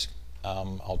things.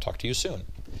 I'll talk to you soon.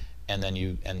 And then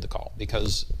you end the call,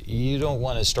 because you don't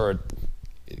want to start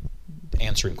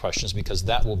answering questions, because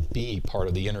that will be part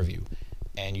of the interview.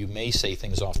 And you may say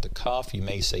things off the cuff, you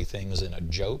may say things in a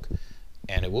joke,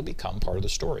 and it will become part of the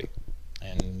story.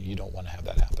 And you don't want to have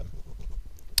that happen.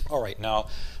 All right, now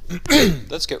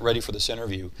let's get ready for this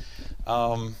interview.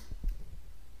 To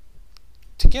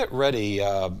get ready,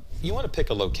 you want to pick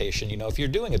a location. You know, if you're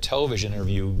doing a television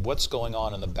interview, what's going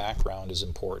on in the background is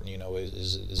important. You know,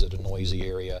 is it a noisy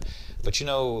area? But you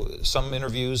know, some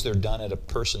interviews, they're done at a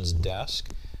person's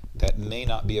desk. That may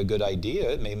not be a good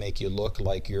idea. It may make you look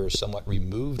like you're somewhat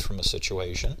removed from a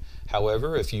situation.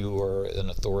 However, if you are an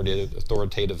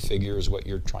authoritative figure is what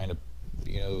you're trying to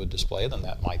display, then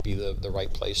that might be the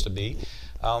right place to be.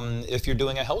 If you're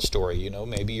doing a health story, you know,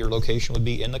 maybe your location would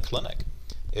be in the clinic.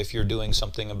 If you're doing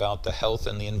something about the health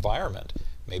and the environment,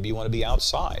 maybe you want to be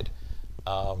outside,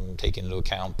 taking into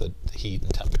account the heat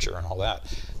and temperature and all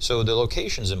that. So the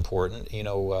location is important. You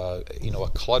know, a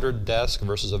cluttered desk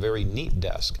versus a very neat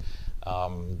desk.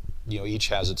 You know, each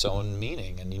has its own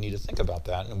meaning, and you need to think about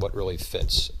that and what really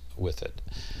fits with it.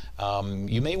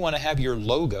 You may want to have your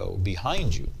logo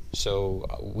behind you. So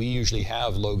we usually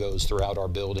have logos throughout our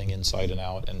building, inside and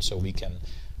out, and so we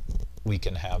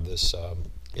can have this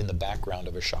in the background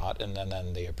of a shot, and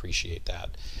then they appreciate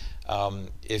that.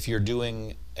 If you're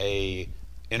doing a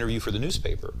interview for the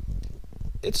newspaper,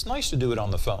 it's nice to do it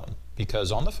on the phone,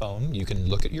 because on the phone you can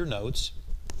look at your notes,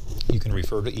 you can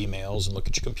refer to emails and look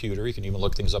at your computer, you can even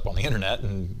look things up on the internet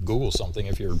and Google something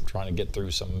if you're trying to get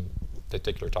through some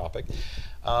particular topic.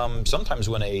 Sometimes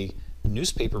when a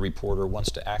newspaper reporter wants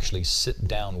to actually sit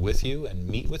down with you and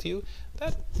meet with you,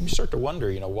 that you start to wonder,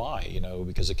 you know, why? You know,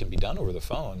 because it can be done over the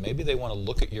phone. Maybe they want to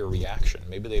look at your reaction.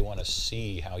 Maybe they want to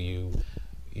see how you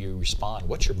respond.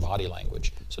 What's your body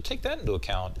language? So take that into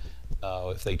account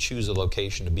if they choose a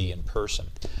location to be in person.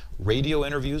 Radio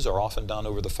interviews are often done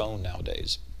over the phone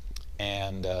nowadays,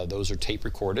 and those are tape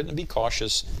recorded. And be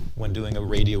cautious when doing a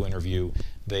radio interview.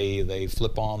 They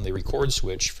flip on the record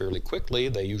switch fairly quickly.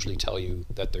 They usually tell you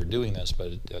that they're doing this,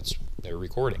 but they're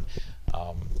recording.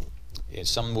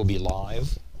 Some will be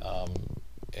live,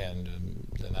 and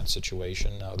in that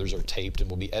situation, others are taped and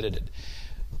will be edited.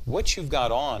 What you've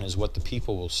got on is what the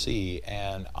people will see,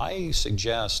 and I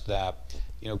suggest that,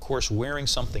 you know, of course, wearing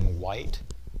something white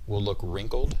will look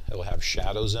wrinkled. It'll have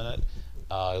shadows in it.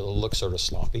 It'll look sort of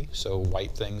sloppy, so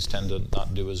white things tend to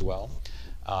not do as well.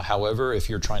 However, if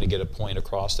you're trying to get a point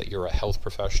across that you're a health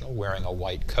professional, wearing a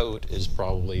white coat is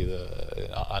probably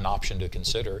an option to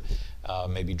consider.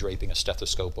 Maybe draping a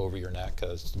stethoscope over your neck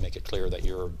to make it clear that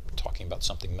you're talking about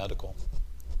something medical.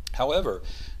 However,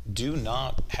 do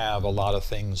not have a lot of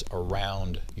things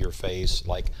around your face,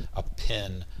 like a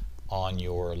pin on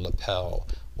your lapel,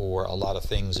 or a lot of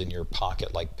things in your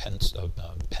pocket, like pens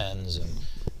and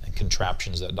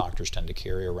contraptions that doctors tend to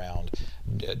carry around.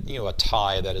 You know, a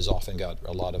tie that has often got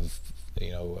a lot of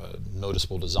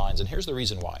noticeable designs. And here's the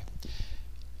reason why.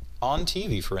 On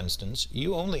TV, for instance,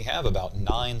 you only have about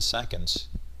 9 seconds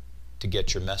to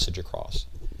get your message across.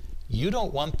 You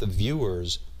don't want the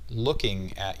viewers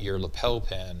looking at your lapel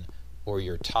pin or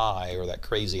your tie or that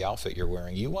crazy outfit you're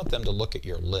wearing. You want them to look at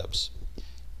your lips.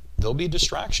 There'll be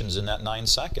distractions in that 9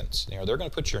 seconds. You know, they're going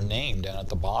to put your name down at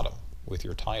the bottom with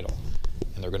your title,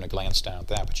 and they're going to glance down at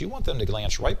that. But you want them to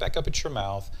glance right back up at your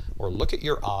mouth or look at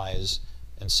your eyes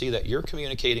and see that you're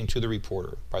communicating to the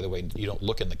reporter. By the way, you don't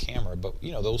look in the camera, but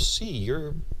you know, they'll see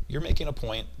you're making a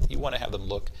point. You want to have them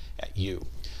look at you.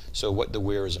 So what to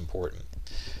wear is important.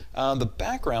 The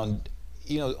background,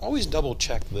 you know, always double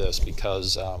check this,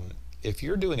 because if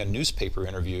you're doing a newspaper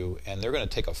interview and they're going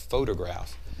to take a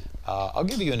photograph, I'll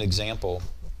give you an example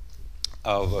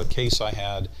of a case I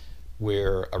had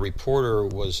where a reporter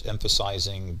was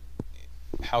emphasizing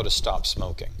how to stop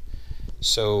smoking.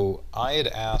 So I had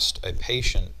asked a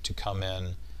patient to come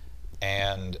in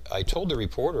And I told the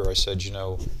reporter, I said, you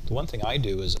know, the one thing I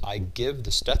do is I give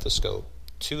the stethoscope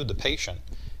to the patient,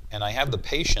 and I have the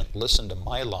patient listen to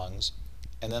my lungs,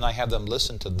 and then I have them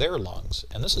listen to their lungs.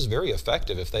 And this is very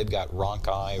effective if they've got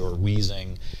rhonchi or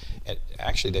wheezing.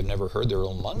 Actually, they've never heard their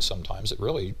own lungs sometimes. It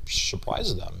really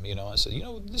surprises them. You know, I said, you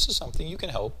know, this is something you can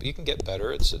help. You can get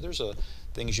better. There's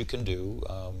things you can do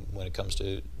when it comes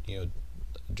to, you know,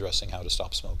 addressing how to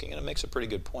stop smoking. And it makes a pretty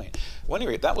good point. Well,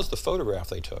 anyway, that was the photograph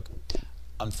they took.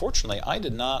 Unfortunately, I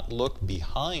did not look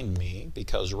behind me,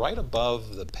 because right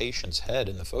above the patient's head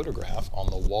in the photograph,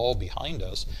 on the wall behind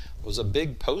us, was a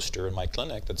big poster in my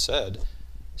clinic that said,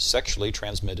 "Sexually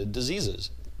transmitted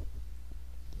diseases."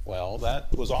 Well,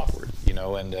 that was awkward, you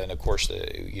know, and of course,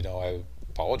 you know, I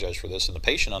apologize for this, and the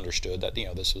patient understood that, you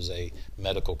know, this was a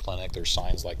medical clinic, there's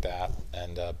signs like that,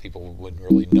 and people wouldn't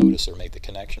really notice or make the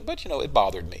connection, but, you know, it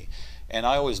bothered me. And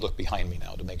I always look behind me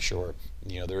now to make sure,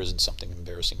 you know, there isn't something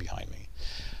embarrassing behind me.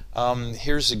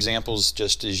 Here's examples,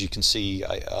 just as you can see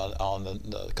on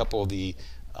a couple of the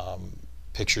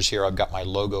pictures here. I've got my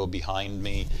logo behind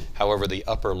me. However, the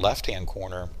upper left-hand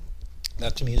corner,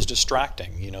 that to me is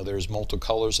distracting. You know, there's multiple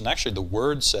colors, and actually the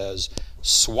word says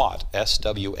SWAT,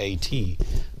 S-W-A-T.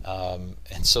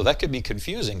 And so that could be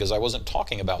confusing, because I wasn't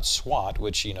talking about SWAT,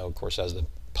 which, you know, of course has the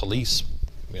police,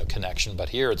 you know, connection, but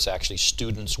here it's actually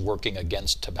Students Working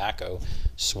Against Tobacco,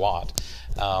 SWAT.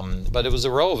 But it was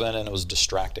irrelevant and it was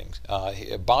distracting.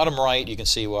 Bottom right, you can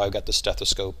see, well, I've got the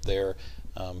stethoscope there,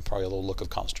 probably a little look of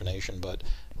consternation, but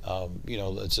you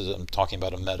know, I'm talking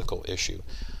about a medical issue.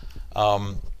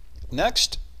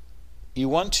 Next, you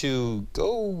want to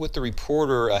go with the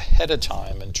reporter ahead of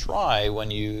time and try, when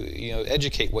you know,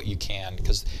 educate what you can,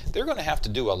 because they're going to have to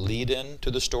do a lead-in to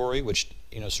the story, which,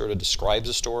 you know, sort of describes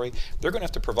the story. They're going to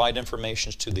have to provide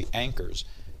information to the anchors,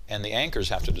 and the anchors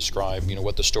have to describe, you know,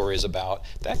 what the story is about.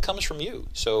 That comes from you.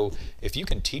 So if you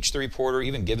can teach the reporter,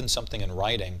 even given something in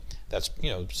writing that's, you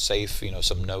know, safe, you know,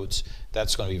 some notes,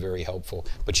 that's going to be very helpful.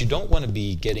 But you don't want to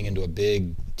be getting into a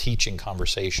big teaching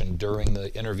conversation during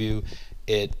the interview.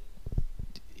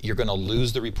 You're going to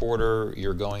lose the reporter.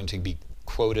 You're going to be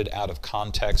quoted out of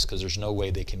context, because there's no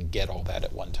way they can get all that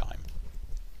at one time.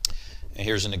 And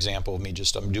here's an example of me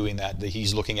I'm doing that.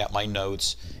 He's looking at my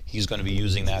notes. He's going to be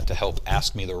using that to help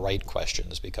ask me the right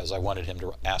questions, because I wanted him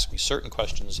to ask me certain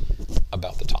questions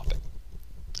about the topic.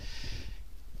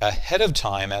 Ahead of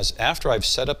time, after I've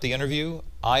set up the interview,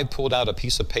 I pulled out a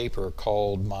piece of paper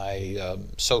called my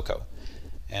SOCO.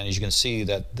 And as you can see,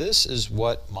 that this is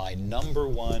what my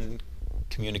 #1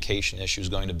 communication issue is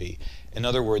going to be. In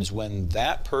other words, when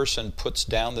that person puts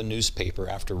down the newspaper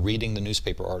after reading the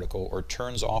newspaper article, or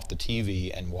turns off the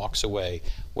TV and walks away,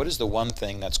 what is the one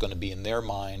thing that's going to be in their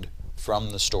mind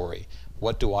from the story?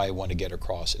 What do I want to get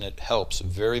across? And it helps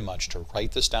very much to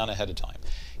write this down ahead of time.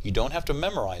 You don't have to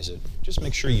memorize it. Just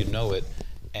make sure you know it,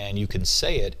 and you can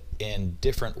say it in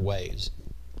different ways.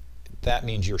 That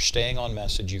means you're staying on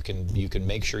message. You can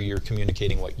make sure you're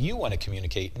communicating what you want to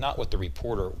communicate, not what the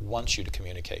reporter wants you to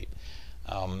communicate.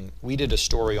 We did a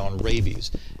story on rabies.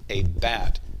 A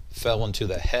bat fell into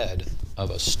the head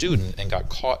of a student and got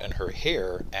caught in her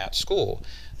hair at school.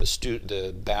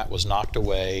 The bat was knocked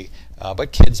away,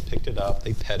 but kids picked it up,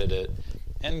 they petted it,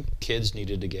 and kids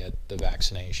needed to get the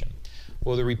vaccination.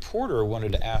 Well, the reporter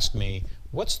wanted to ask me,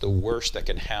 what's the worst that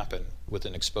can happen with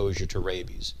an exposure to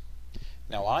rabies?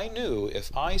 Now, I knew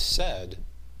if I said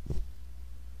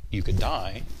you could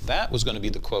die, that was going to be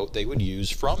the quote they would use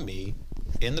from me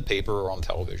in the paper or on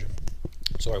television.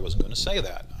 So I wasn't going to say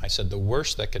that. I said the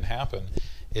worst that can happen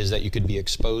is that you could be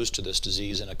exposed to this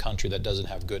disease in a country that doesn't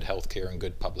have good health care and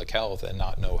good public health and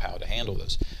not know how to handle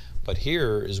this. But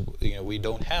here is, you know, we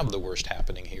don't have the worst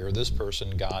happening here. This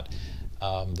person got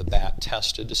the bat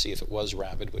tested to see if it was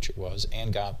rabid, which it was,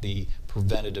 and got the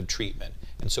preventative treatment.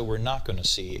 And so we're not going to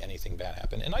see anything bad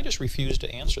happen. And I just refused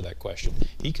to answer that question.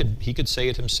 He could say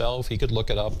it himself. He could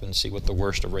look it up and see what the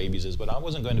worst of rabies is. But I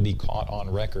wasn't going to be caught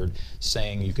on record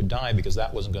saying you could die, because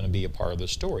that wasn't going to be a part of the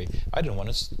story. I didn't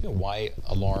want to, you know, why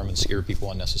alarm and scare people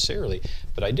unnecessarily.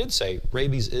 But I did say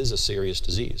rabies is a serious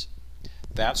disease.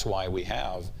 That's why we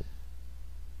have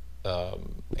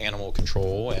animal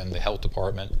control and the health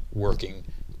department working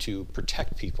to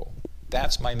protect people.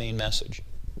 That's my main message.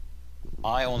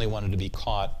 I only wanted to be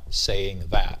caught saying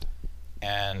that.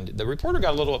 And the reporter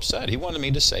got a little upset. He wanted me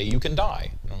to say you can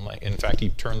die. And I'm like, in fact, he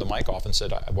turned the mic off and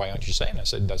said, why aren't you saying that? I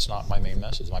said, that's not my main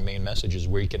message. My main message is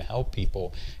where you can help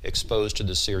people exposed to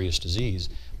this serious disease.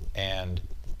 And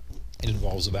it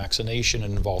involves a vaccination, it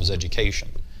involves education.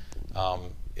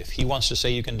 If he wants to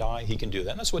say you can die, he can do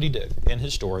that. And that's what he did. In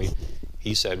his story,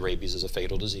 he said rabies is a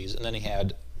fatal disease. And then he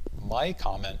had My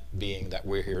comment being that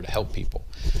we're here to help people.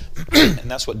 And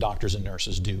that's what doctors and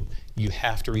nurses do. You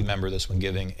have to remember this when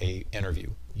giving an interview.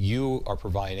 You are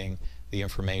providing the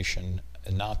information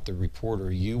and not the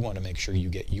reporter. You want to make sure you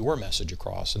get your message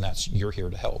across, and that's you're here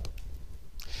to help.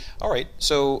 All right,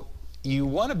 so you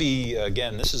want to be,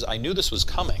 again, I knew this was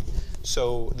coming,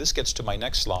 so this gets to my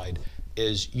next slide,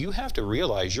 is you have to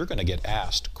realize you're going to get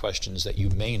asked questions that you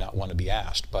may not want to be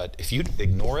asked, but if you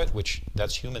ignore it, which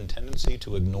that's human tendency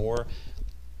to ignore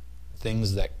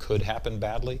things that could happen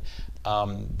badly,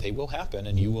 they will happen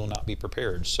and you will not be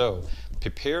prepared. So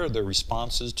prepare the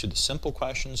responses to the simple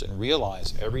questions and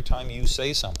realize every time you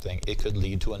say something, it could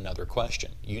lead to another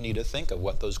question. You need to think of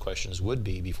what those questions would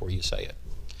be before you say it.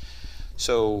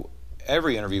 So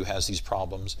every interview has these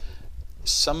problems.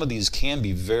 Some of these can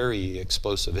be very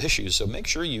explosive issues, so make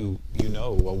sure you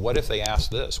know, well, what if they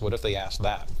ask this? What if they ask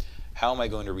that? How am I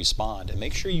going to respond? And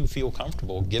make sure you feel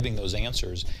comfortable giving those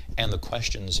answers, and the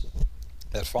questions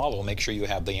that follow, make sure you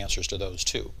have the answers to those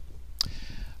too.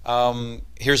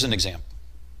 Here's an example.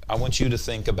 I want you to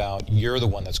think about, you're the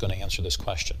one that's going to answer this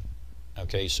question.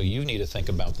 Okay, so you need to think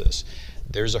about this.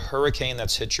 There's a hurricane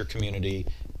that's hit your community,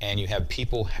 and you have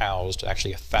people housed,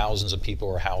 actually thousands of people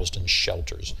are housed in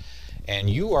shelters. And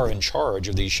you are in charge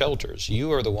of these shelters.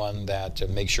 You are the one that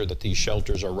makes sure that these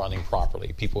shelters are running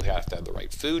properly. People have to have the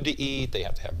right food to eat, they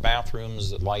have to have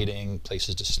bathrooms, lighting,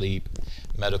 places to sleep,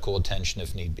 medical attention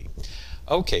if need be.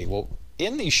 Okay, well,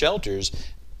 in these shelters,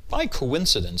 by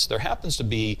coincidence, there happens to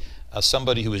be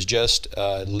somebody who was just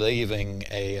leaving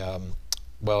a,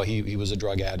 well, he was a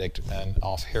drug addict and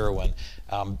off heroin.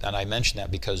 And I mention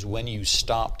that because when you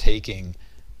stop taking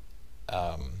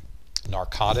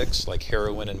narcotics like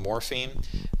heroin and morphine,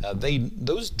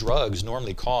 those drugs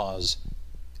normally cause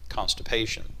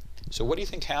constipation. So what do you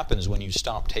think happens when you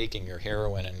stop taking your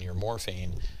heroin and your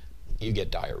morphine? You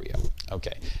get diarrhea.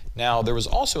 Okay. Now, there was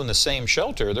also in the same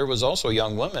shelter, there was also a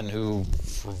young woman who,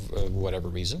 for whatever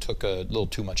reason, took a little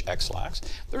too much X-Lax.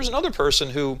 There was another person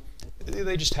who,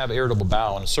 they just have irritable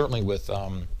bowel, and certainly with,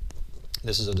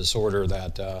 this is a disorder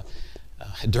that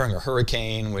during a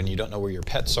hurricane, when you don't know where your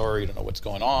pets are, you don't know what's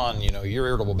going on, you know, your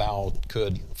irritable bowel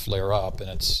could flare up, and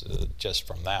it's just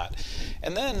from that.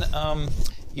 And then,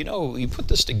 you know, you put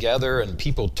this together and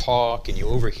people talk and you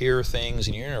overhear things,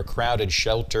 and you're in a crowded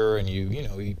shelter, and you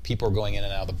know, people are going in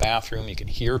and out of the bathroom, you can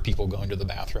hear people going to the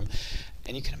bathroom,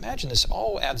 and you can imagine this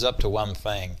all adds up to one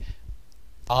thing.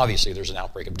 Obviously, there's an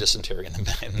outbreak of dysentery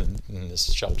in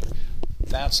this shelter.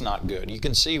 That's not good. You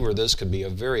can see where this could be a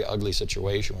very ugly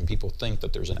situation when people think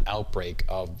that there's an outbreak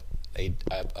of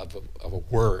a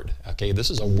word. Okay, this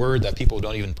is a word that people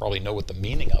don't even probably know what the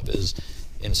meaning of is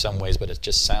in some ways, but it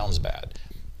just sounds bad.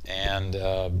 And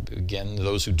again,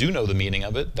 those who do know the meaning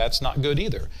of it, that's not good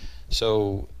either.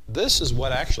 So this is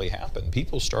what actually happened.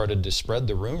 People started to spread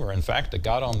the rumor. In fact, it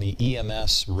got on the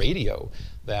EMS radio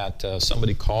that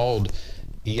somebody called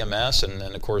EMS, and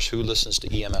then of course who listens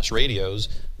to EMS radios?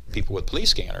 People with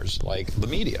police scanners, like the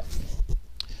media.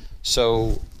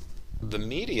 So the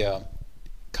media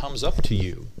comes up to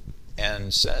you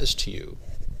and says to you,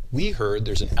 we heard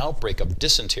there's an outbreak of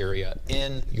dysentery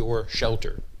in your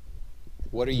shelter.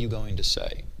 What are you going to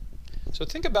say? So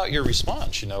think about your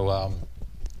response. You know,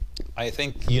 I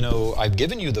think, you know, I've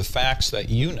given you the facts that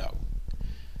you know,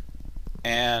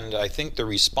 and I think the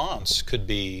response could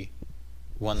be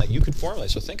one that you could formulate.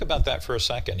 So think about that for a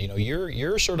second. You know,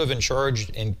 you're sort of in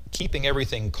charge in keeping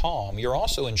everything calm. You're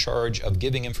also in charge of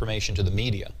giving information to the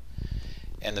media.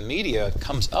 And the media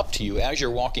comes up to you as you're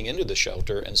walking into the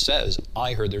shelter and says,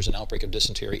 I heard there's an outbreak of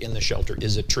dysentery in the shelter.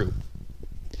 Is it true?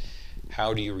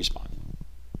 How do you respond?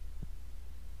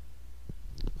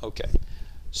 Okay.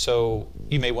 So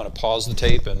you may want to pause the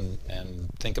tape and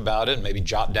think about it and maybe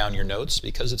jot down your notes,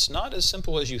 because it's not as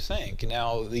simple as you think.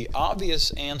 Now, the obvious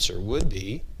answer would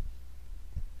be,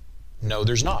 no,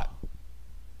 there's not.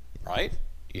 Right?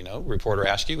 You know, reporter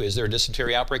asks you, is there a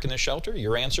dysentery outbreak in this shelter?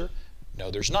 Your answer,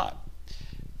 no, there's not.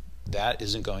 That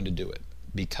isn't going to do it,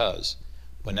 because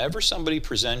whenever somebody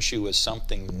presents you with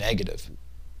something negative,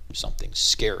 something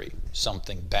scary,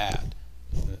 something bad,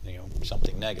 you know,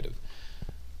 something negative,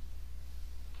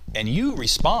 and you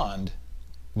respond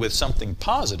with something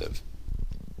positive,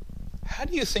 how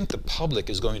do you think the public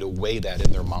is going to weigh that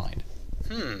in their mind?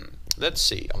 Let's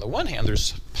see. On the one hand,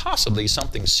 there's possibly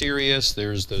something serious.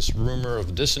 There's this rumor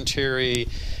of dysentery.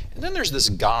 And then there's this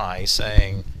guy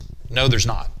saying, no, there's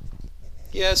not.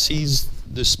 Yes, he's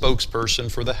the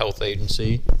spokesperson for the health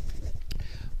agency.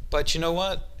 But you know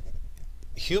what?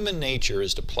 Human nature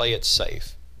is to play it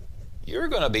safe. you're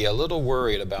going to be a little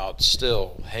worried about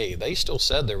still, hey, they still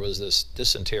said there was this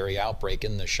dysentery outbreak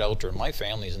in the shelter, and my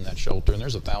family's in that shelter, and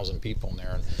there's 1,000 people in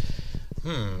there,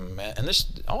 and this,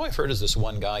 all I've heard is this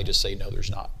one guy just say, no,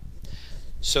 there's not.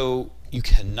 So you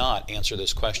cannot answer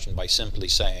this question by simply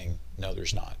saying, no,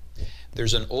 there's not.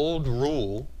 There's an old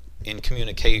rule in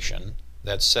communication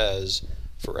that says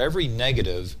for every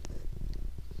negative,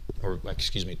 or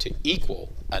excuse me, to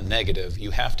equal a negative,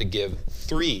 you have to give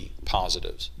 3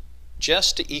 positives.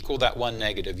 Just to equal that one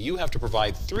negative, you have to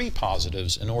provide 3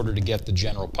 positives in order to get the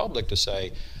general public to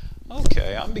say,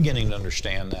 okay, I'm beginning to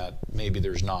understand that maybe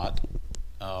there's not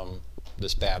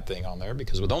this bad thing on there,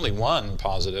 because with only 1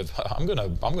 positive, I'm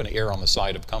gonna err on the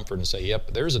side of comfort and say,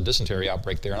 yep, there's a dysentery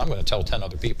outbreak there, and I'm going to tell 10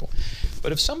 other people.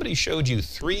 But if somebody showed you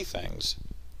 3 things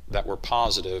that were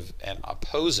positive and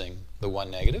opposing the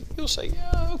 1 negative, you'll say,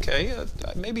 yeah, okay,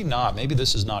 maybe not, maybe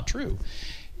this is not true.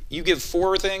 You give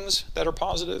 4 things that are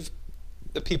positive,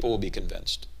 the people will be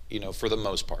convinced, for the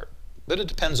most part. But it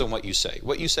depends on what you say.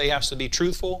 What you say has to be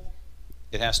truthful,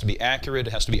 it has to be accurate,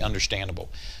 it has to be understandable.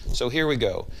 So here we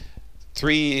go.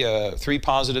 3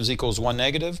 positives equals 1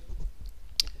 negative.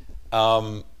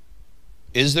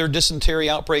 Is there dysentery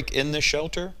outbreak in this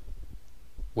shelter?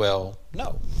 Well,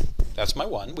 no. That's my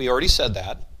 1. We already said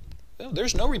that.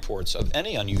 There's no reports of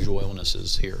any unusual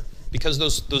illnesses here, because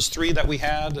those 3 that we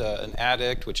had, an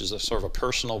addict, which is a sort of a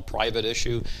personal, private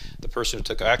issue, the person who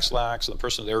took X-Lax, the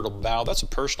person with irritable bowel, that's a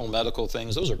personal medical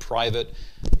things. Those are private,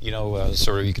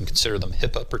 sort of, you can consider them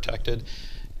HIPAA protected.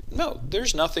 No,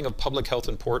 there's nothing of public health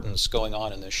importance going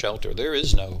on in this shelter. There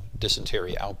is no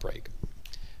dysentery outbreak.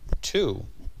 2,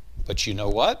 but you know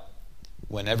what?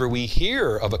 Whenever we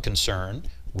hear of a concern,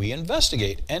 we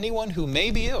investigate anyone who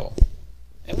may be ill,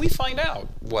 and we find out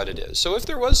what it is. So if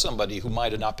there was somebody who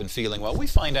might have not been feeling well, we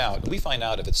find out. We find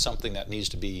out if it's something that needs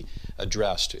to be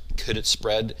addressed. Could it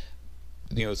spread,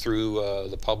 through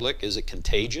the public? Is it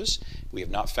contagious? We have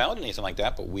not found anything like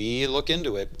that, but we look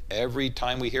into it. Every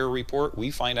time we hear a report,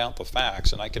 we find out the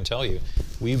facts, and I can tell you,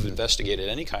 we've investigated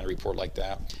any kind of report like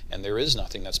that, and there is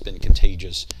nothing that's been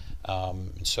contagious.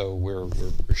 So we're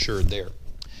assured there.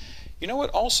 You know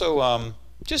what? Also,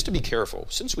 just to be careful,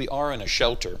 since we are in a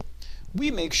shelter, we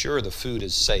make sure the food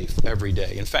is safe every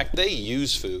day. In fact, they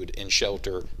use food in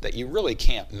shelter that you really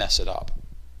can't mess it up.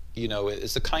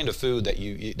 It's the kind of food that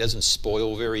it doesn't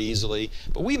spoil very easily,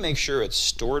 but we make sure it's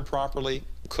stored properly,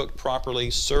 cooked properly,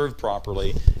 served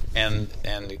properly, and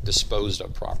disposed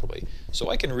of properly. So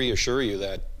I can reassure you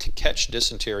that to catch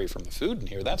dysentery from the food in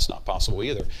here, that's not possible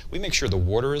either. We make sure the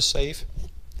water is safe.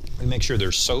 We make sure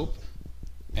there's soap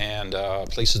and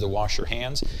places to wash your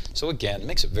hands. So again, it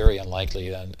makes it very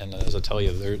unlikely, and as I tell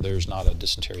you, there's not a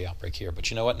dysentery outbreak here.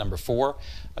 But you know what, number 4,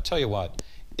 I'll tell you what,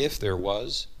 if there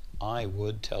was, I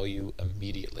would tell you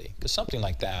immediately, because something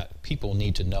like that, people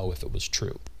need to know if it was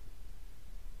true.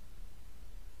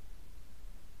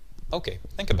 Okay,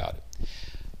 think about it.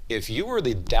 If you were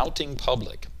the doubting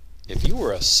public, if you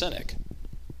were a cynic,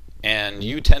 and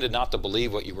you tended not to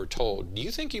believe what you were told, do you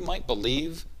think you might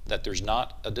believe that there's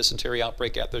not a dysentery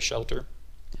outbreak at the shelter?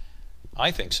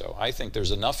 I think so. I think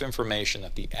there's enough information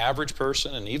that the average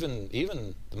person, and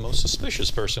even the most suspicious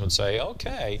person, would say,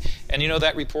 okay. And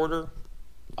that reporter,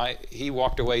 he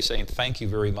walked away saying, thank you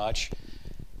very much.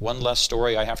 One less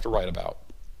story I have to write about.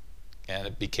 And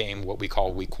it became what we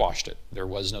quashed it. There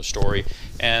was no story,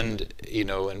 and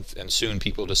and soon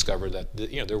people discovered that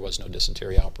there was no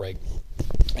dysentery outbreak,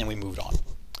 and we moved on.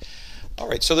 All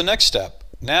right, so the next step.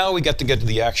 Now we get to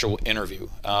the actual interview.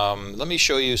 Let me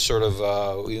show you sort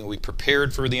of, we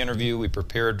prepared for the interview, we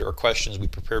prepared our questions, we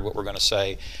prepared what we're going to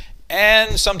say.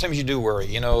 And sometimes you do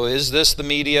worry, is this the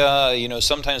media?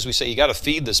 Sometimes we say you got to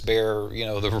feed this bear,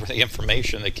 the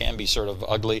information that can be sort of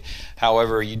ugly.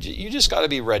 However, you just got to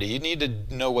be ready. You need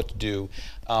to know what to do.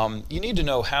 You need to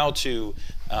know how to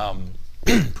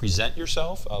present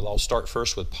yourself. I'll start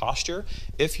first with posture.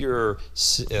 If you're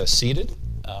seated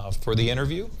for the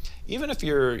interview, even if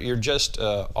you're just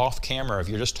off camera, if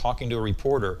you're just talking to a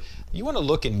reporter, you want to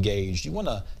look engaged. You want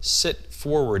to sit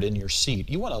forward in your seat.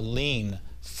 You want to lean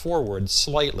forward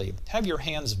slightly. Have your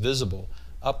hands visible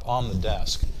up on the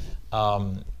desk.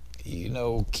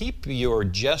 Keep your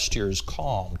gestures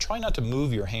calm. Try not to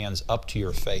move your hands up to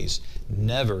your face.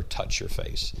 Never touch your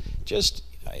face. Just,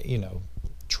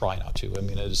 try not to. I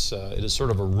mean, it is sort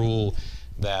of a rule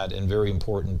that in very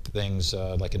important things,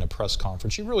 like in a press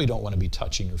conference, you really don't want to be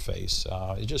touching your face.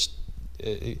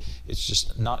 It's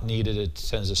just not needed. It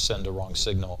tends to send a wrong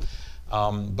signal.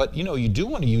 But you do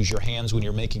want to use your hands when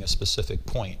you're making a specific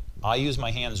point. I use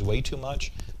my hands way too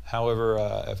much. However,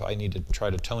 if I need to try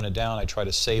to tone it down, I try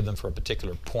to save them for a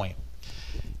particular point.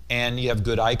 and you have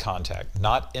good eye contact,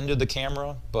 not into the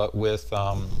camera, but with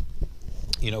the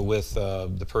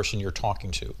person you're talking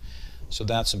to. So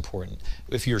that's important.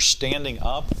 If you're standing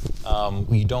up,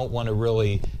 you don't want to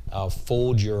really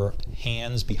fold your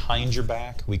hands behind your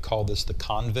back. We call this the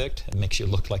convict. It makes you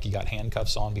look like you got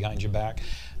handcuffs on behind your back,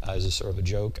 as a sort of a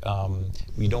joke.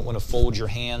 You don't want to fold your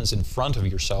hands in front of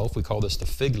yourself. We call this the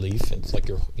fig leaf. It's like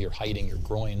you're hiding your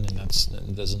groin, and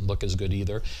that doesn't look as good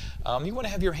either. You want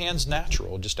to have your hands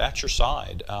natural, just at your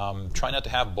side. Try not to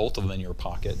have both of them in your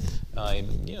pocket.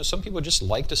 Some people just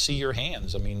like to see your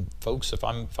hands. I mean, folks, if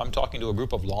I'm talking to a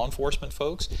group of law enforcement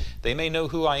folks, they may know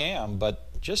who I am,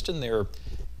 but just in their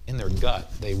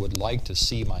gut, they would like to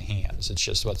see my hands. It's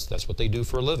just that's what they do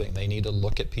for a living. They need to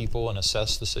look at people and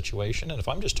assess the situation. And if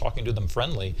I'm just talking to them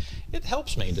friendly, it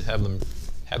helps me to have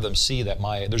them see that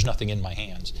there's nothing in my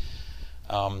hands.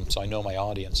 So I know my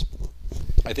audience.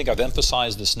 I think I've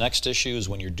emphasized this next issue is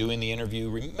when you're doing the interview,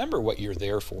 remember what you're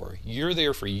there for. You're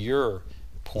there for your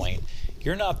point.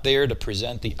 You're not there to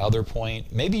present the other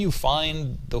point. Maybe you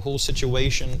find the whole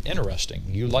situation interesting.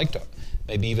 You like to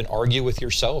maybe even argue with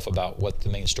yourself about what the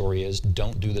main story is.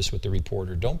 Don't do this with the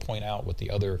reporter. Don't point out what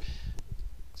the other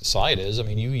side is. I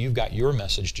mean, you've got your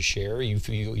message to share.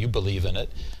 You believe in it.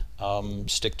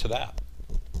 Stick to that.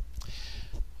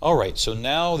 All right, so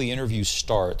now the interview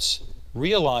starts.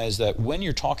 Realize that when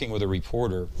you're talking with a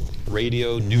reporter,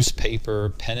 radio,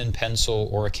 newspaper, pen and pencil,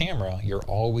 or a camera, you're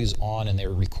always on and they're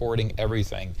recording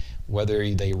everything,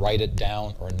 whether they write it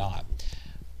down or not.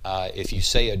 If you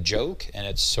say a joke and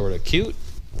it's sort of cute,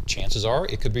 chances are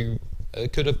it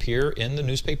could appear in the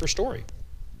newspaper story.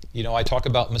 I talk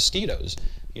about mosquitoes.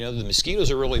 The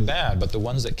mosquitoes are really bad, but the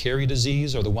ones that carry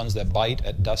disease are the ones that bite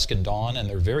at dusk and dawn, and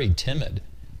they're very timid.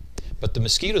 But the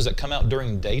mosquitoes that come out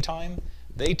during the daytime,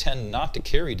 they tend not to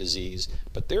carry disease,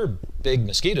 but they're big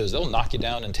mosquitoes. They'll knock you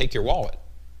down and take your wallet.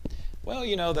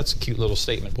 Well, that's a cute little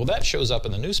statement. Well, that shows up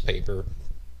in the newspaper,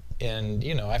 and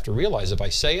I have to realize if I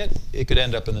say it, it could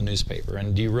end up in the newspaper.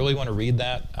 And do you really want to read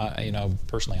that?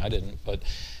 Personally, I didn't, but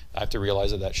I have to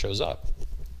realize that shows up.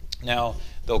 Now,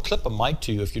 they'll clip a mic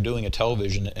to you if you're doing a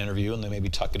television interview, and they maybe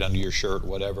tuck it under your shirt,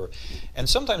 whatever. And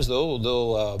sometimes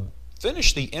they'll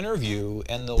finish the interview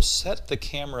and they'll set the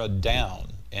camera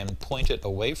down and point it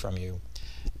away from you.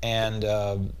 And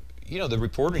the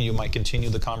reporter and you might continue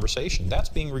the conversation. That's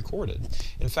being recorded.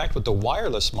 In fact, with the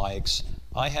wireless mics,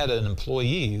 I had an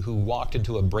employee who walked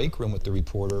into a break room with the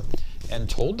reporter and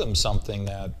told them something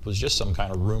that was just some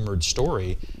kind of rumored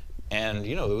story. And,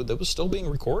 that was still being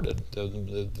recorded.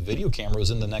 The video camera was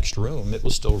in the next room. It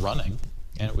was still running,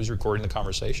 and it was recording the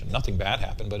conversation. Nothing bad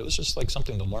happened, but it was just like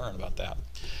something to learn about that.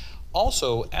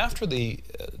 Also, after the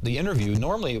interview,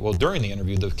 during the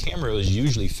interview, the camera is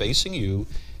usually facing you,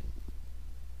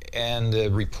 and the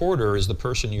reporter is the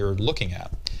person you're looking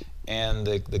at, and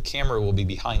the camera will be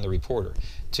behind the reporter.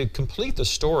 To complete the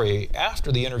story,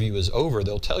 after the interview is over,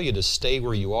 they'll tell you to stay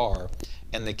where you are,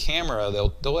 and the camera,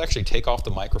 they'll actually take off the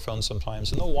microphone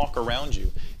sometimes, and they'll walk around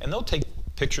you, and they'll take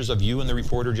pictures of you and the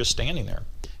reporter just standing there.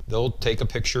 They'll take a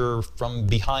picture from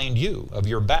behind you, of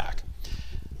your back.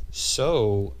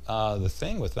 So the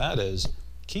thing with that is,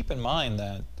 keep in mind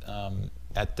that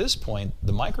at this point,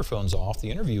 the microphone's off, the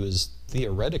interview is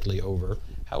theoretically over.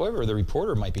 However, the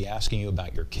reporter might be asking you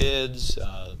about your kids,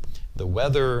 the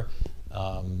weather,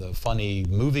 the funny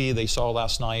movie they saw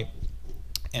last night.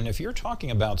 And if you're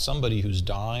talking about somebody who's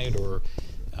died, or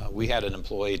we had an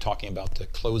employee talking about the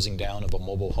closing down of a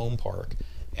mobile home park,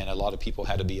 and a lot of people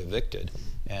had to be evicted.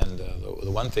 And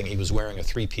the one thing, he was wearing a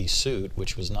three-piece suit,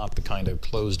 which was not the kind of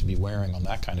clothes to be wearing on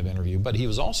that kind of interview. But he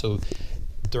was also,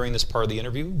 during this part of the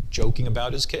interview, joking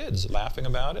about his kids, laughing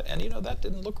about it. And, that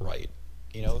didn't look right.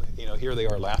 Here they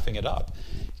are laughing it up.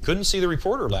 You couldn't see the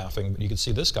reporter laughing, but you could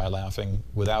see this guy laughing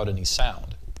without any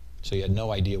sound. So you had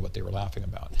no idea what they were laughing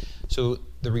about. So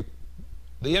the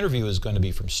interview is going to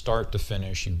be from start to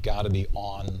finish. You've got to be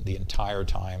on the entire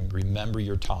time. Remember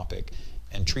your topic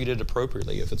and treat it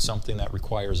appropriately. If it's something that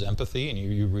requires empathy and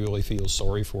you really feel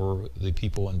sorry for the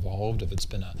people involved, if it's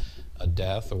been a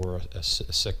death or a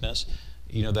sickness,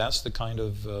 that's the kind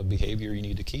of behavior you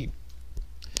need to keep.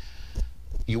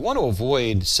 You want to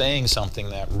avoid saying something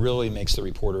that really makes the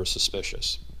reporter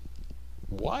suspicious.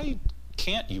 Why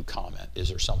can't you comment? Is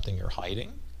there something you're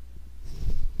hiding?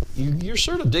 You're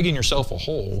sort of digging yourself a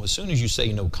hole as soon as you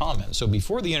say no comment. So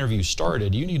before the interview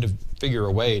started, you need to figure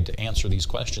a way to answer these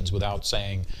questions without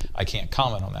saying, I can't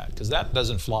comment on that, because that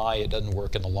doesn't fly, it doesn't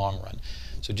work in the long run.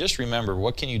 So just remember,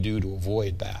 what can you do to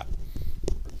avoid that?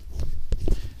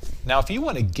 Now, if you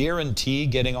want to guarantee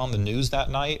getting on the news that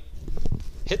night,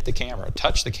 hit the camera,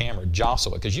 touch the camera,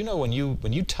 jostle it, because when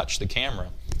you touch the camera,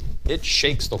 it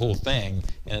shakes the whole thing,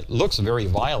 and it looks very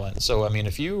violent. So, I mean,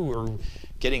 if you were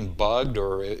getting bugged,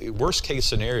 or worst case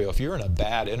scenario, if you're in a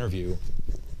bad interview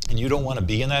and you don't want to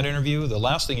be in that interview, the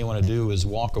last thing you want to do is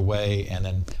walk away and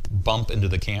then bump into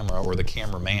the camera or the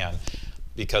cameraman,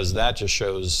 because that just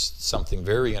shows something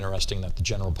very interesting that the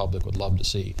general public would love to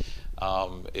see.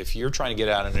 If you're trying to get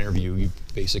out an interview,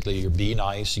 you be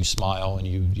nice, you smile, and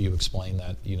you explain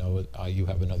that you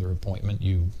have another appointment.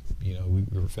 We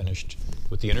were finished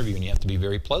with the interview, and you have to be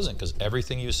very pleasant, because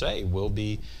everything you say will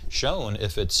be shown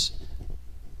if it's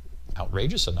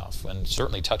outrageous enough, and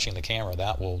certainly touching the camera,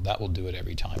 that will do it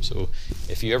every time. So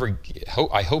if you ever,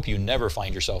 I hope you never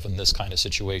find yourself in this kind of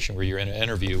situation where you're in an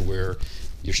interview where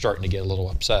you're starting to get a little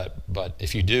upset. But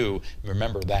if you do,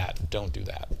 remember that. Don't do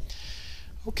that.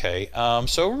 Okay,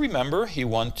 so remember, you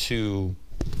want to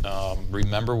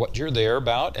remember what you're there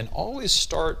about, and always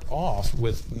start off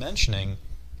with mentioning,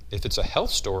 if it's a health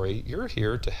story, you're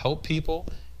here to help people,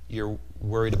 you're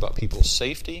worried about people's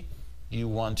safety, you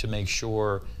want to make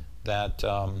sure that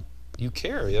you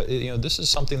care. This is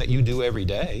something that you do every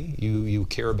day. You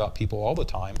care about people all the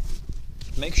time.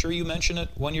 Make sure you mention it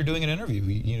when you're doing an interview.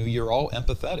 You're all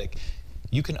empathetic.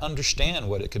 You can understand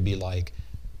what it could be like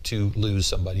to lose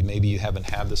somebody. Maybe you haven't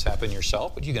had this happen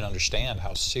yourself, but you can understand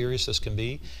how serious this can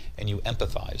be, and you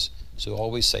empathize. So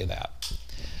always say that.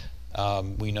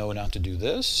 We know not to do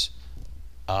this.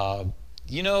 The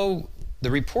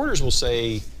reporters will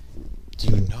say,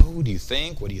 do you know? Do you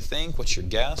think? What do you think? What's your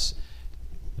guess?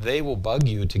 They will bug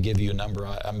you to give you a number.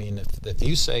 I mean, if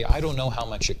you say, I don't know how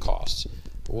much it costs,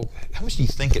 well, how much do you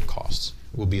think it costs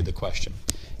will be the question.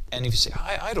 And if you say,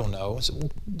 I don't know, so,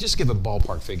 well, just give a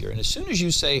ballpark figure. And as soon as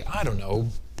you say, I don't know,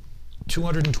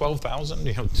 212,000,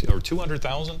 or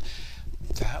 200,000,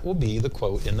 that will be the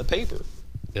quote in the paper.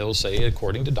 They'll say,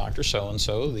 according to Dr.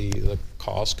 So-and-so, the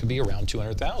cost could be around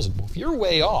 200,000. Well, if you're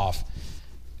way off,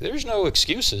 there's no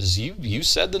excuses. You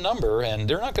said the number, and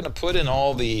they're not going to put in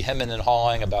all the hemming and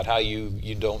hawing about how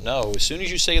you don't know. As soon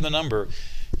as you say the number,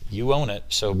 you own it.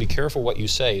 So be careful what you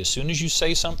say. As soon as you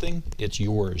say something, it's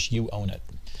yours. You own it.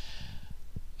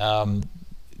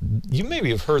 You maybe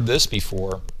have heard this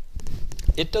before.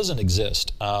 It doesn't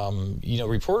exist.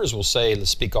 Reporters will say,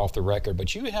 let's speak off the record,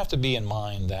 but you have to be in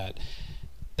mind that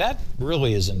that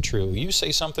really isn't true. You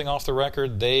say something off the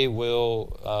record, they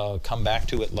will come back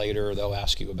to it later. They'll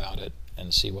ask you about it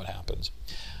and see what happens.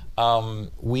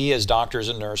 We as doctors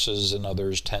and nurses and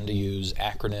others tend to use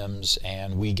acronyms,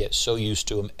 and we get so used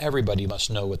to them. Everybody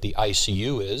must know what the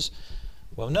ICU is.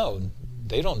 Well, no,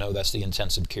 they don't know that's the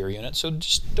intensive care unit, so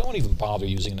just don't even bother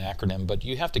using an acronym. But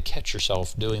you have to catch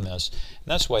yourself doing this, and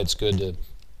that's why it's good to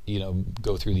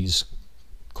go through these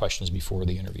questions before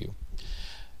the interview.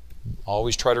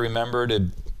 Always try to remember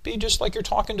to be just like you're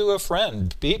talking to a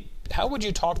friend. How would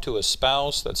you talk to a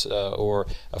spouse that's or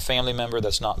a family member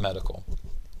that's not medical?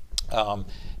 An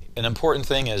important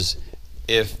thing is,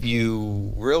 if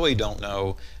you really don't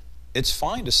know, it's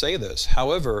fine to say this.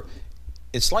 However,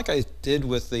 it's like I did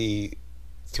with the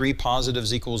 3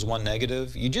 positives equals 1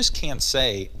 negative. You just can't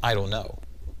say, I don't know.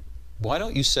 Why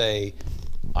don't you say,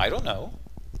 I don't know,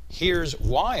 here's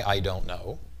why I don't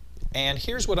know, and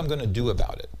here's what I'm going to do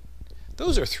about it.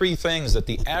 Those are 3 things that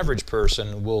the average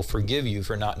person will forgive you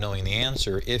for not knowing the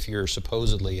answer if you're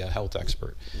supposedly a health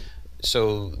expert.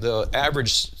 So the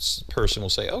average person will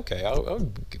say, okay,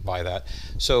 I'll buy that.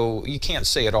 So you can't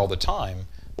say it all the time,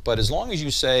 but as long as you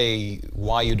say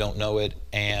why you don't know it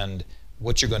and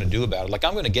what you're going to do about it. Like,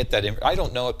 I'm going to get that, I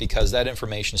don't know it because that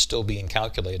information is still being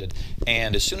calculated,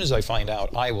 and as soon as I find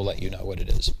out, I will let you know what it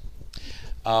is.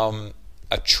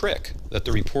 A trick that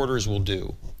the reporters will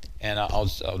do, and I'll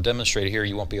demonstrate it here,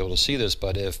 you won't be able to see this,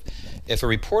 but if a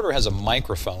reporter has a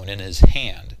microphone in his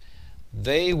hand,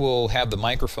 they will have the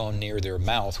microphone near their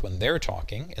mouth when they're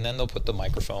talking, and then they'll put the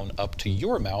microphone up to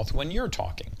your mouth when you're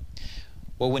talking.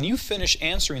 Well, when you finish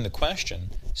answering the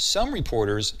question, some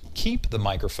reporters keep the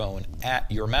microphone at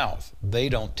your mouth. They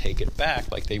don't take it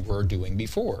back like they were doing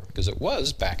before, because it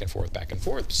was back and forth, back and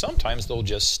forth. Sometimes they'll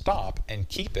just stop and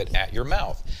keep it at your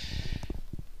mouth.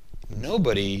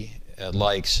 Nobody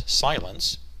likes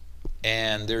silence,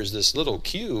 and there's this little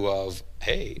cue of,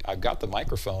 hey, I've got the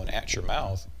microphone at your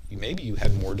mouth. Maybe you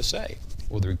had more to say.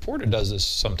 Well, the reporter does this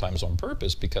sometimes on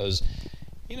purpose because,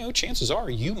 chances are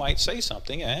you might say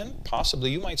something, and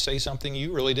possibly you might say something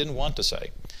you really didn't want to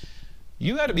say.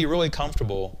 You got to be really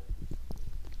comfortable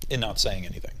in not saying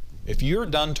anything. If you're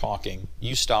done talking,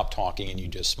 you stop talking and you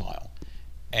just smile.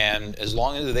 And as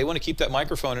long as they want to keep that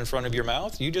microphone in front of your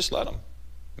mouth, you just let them.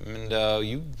 And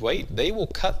you wait. They will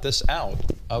cut this out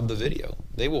of the video.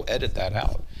 They will edit that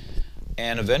out.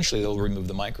 And eventually they'll remove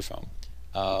the microphone.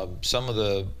 Some of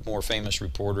the more famous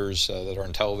reporters that are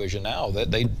on television now,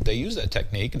 that they use that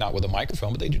technique, not with a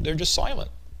microphone, but they're just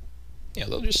silent. You know,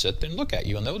 they'll just sit there and look at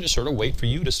you, and they'll just sort of wait for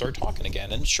you to start talking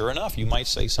again. And sure enough, you might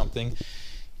say something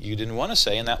you didn't want to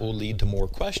say, and that will lead to more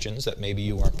questions that maybe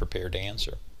you weren't prepared to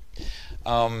answer.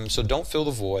 So don't fill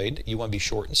the void. You want to be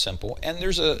short and simple. And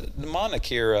there's a mnemonic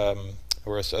here,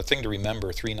 or a thing to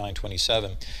remember,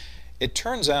 3927. It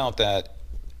turns out that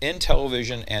in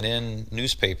television and in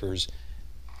newspapers,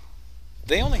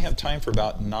 they only have time for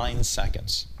about 9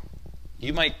 seconds.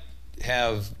 You might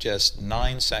have just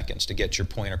 9 seconds to get your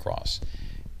point across.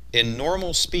 In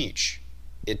normal speech,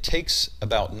 it takes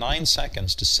about 9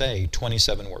 seconds to say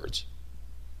 27 words.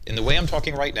 In the way I'm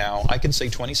talking right now, I can say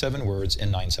 27 words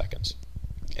in 9 seconds,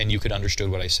 and you could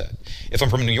understood what I said. If I'm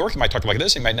from New York, you might talk like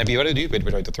this, you might not be able to do it,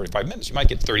 but 35 minutes. You might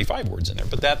get 35 words in there,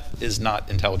 but that is not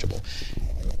intelligible.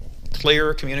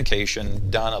 Clear communication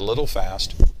done a little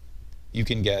fast, you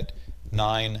can get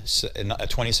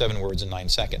 27 words in 9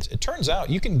 seconds. It turns out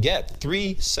you can get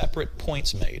 3 separate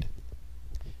points made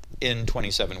in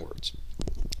 27 words.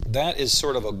 That is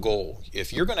sort of a goal.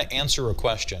 If you're going to answer a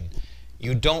question,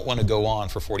 you don't want to go on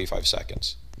for 45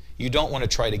 seconds. You don't want to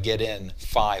try to get in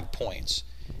 5 points.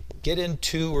 Get in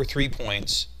 2 or 3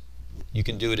 points. You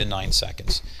can do it in 9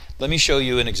 seconds. Let me show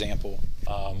you an example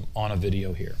on a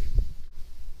video here.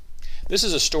 This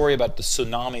is a story about the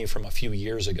tsunami from a few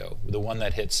years ago, the one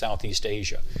that hit Southeast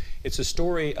Asia. It's a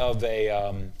story of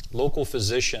a local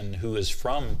physician who is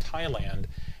from Thailand,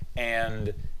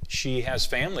 and she has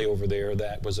family over there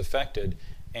that was affected,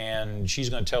 and she's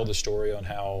going to tell the story on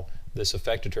how this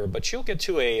affected her. But she'll get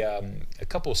to a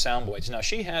couple of sound bites. Now,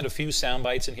 she had a few sound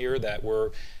bites in here that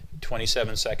were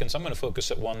 27 seconds. I'm going to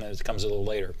focus at one that comes a little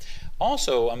later.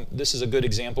 Also, this is a good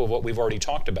example of what we've already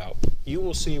talked about. You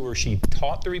will see where she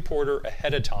taught the reporter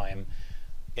ahead of time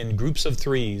in groups of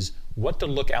 3s what to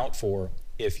look out for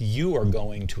if you are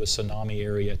going to a tsunami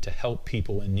area to help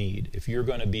people in need. If you're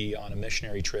going to be on a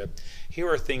missionary trip, here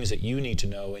are things that you need to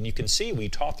know. And you can see we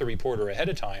taught the reporter ahead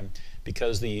of time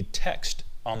because the text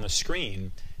on the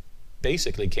screen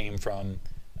basically came from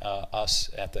us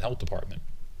at the health department.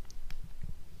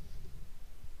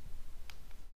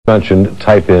 Mentioned,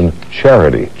 type in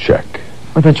charity check.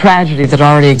 With the tragedy that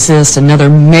already exists, another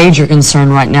major concern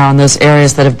right now in those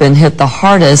areas that have been hit the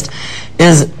hardest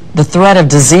is the threat of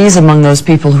disease among those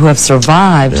people who have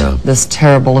survived this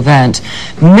terrible event.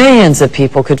 Millions of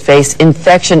people could face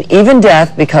infection, even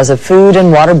death, because of food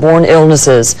and waterborne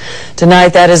illnesses.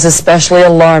 Tonight, that is especially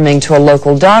alarming to a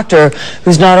local doctor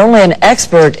who's not only an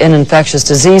expert in infectious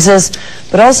diseases,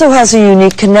 but also has a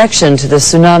unique connection to the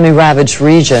tsunami-ravaged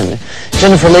region.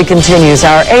 Jennifer Lee continues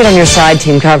our 8 on Your Side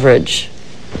team coverage.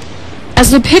 As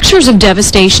the pictures of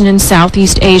devastation in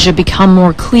Southeast Asia become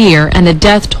more clear and the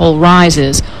death toll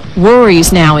rises,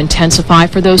 worries now intensify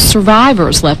for those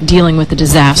survivors left dealing with the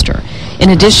disaster. In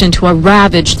addition to a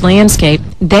ravaged landscape,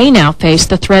 they now face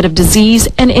the threat of disease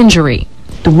and injury.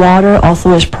 The water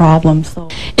also is a problem.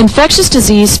 Infectious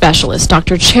disease specialist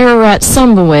Dr. Cherarat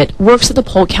Sumbawit works at the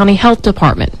Polk County Health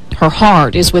Department. Her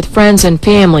heart is with friends and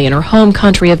family in her home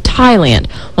country of Thailand,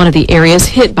 one of the areas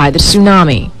hit by the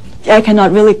tsunami. I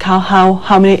cannot really count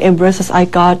how many embraces I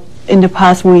got in the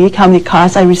past week, how many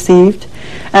cards I received.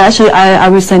 And actually, I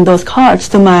will send those cards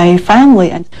to my family.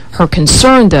 Her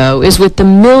concern, though, is with the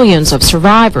millions of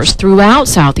survivors throughout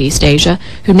Southeast Asia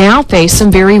who now face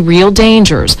some very real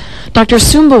dangers. Dr.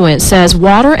 Sumbawit says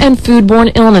water and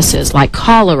foodborne illnesses like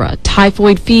cholera,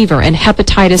 typhoid fever, and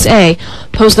hepatitis A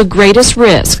pose the greatest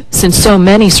risk, since so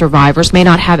many survivors may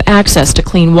not have access to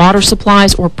clean water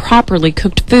supplies or properly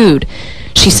cooked food.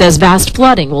 She says vast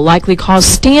flooding will likely cause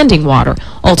standing water,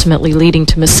 ultimately leading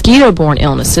to mosquito-borne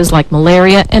illnesses like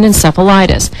malaria and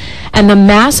encephalitis. And the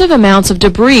massive amounts of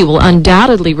debris will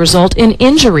undoubtedly result in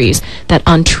injuries that,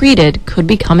 untreated, could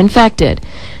become infected.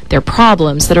 They're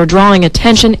problems that are drawing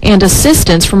attention and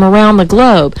assistance from around the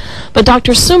globe. But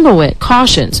Dr. Sumbawit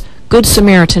cautions Good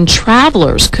Samaritan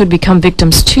travelers could become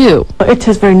victims too. It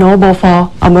is very noble for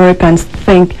Americans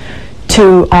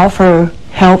to offer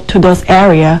help to those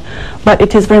areas, but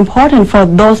it is very important for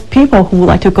those people who would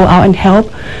like to go out and help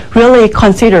really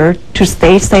consider to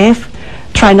stay safe,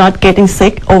 try not getting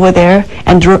sick over there,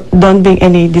 and don't bring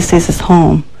any diseases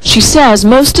home. She says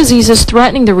most diseases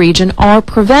threatening the region are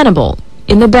preventable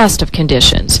in the best of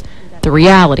conditions. The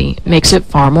reality makes it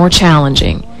far more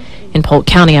challenging. In Polk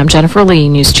County, I'm Jennifer Lee,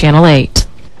 News Channel 8.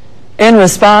 In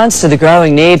response to the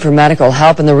growing need for medical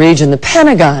help in the region, the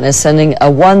Pentagon is sending a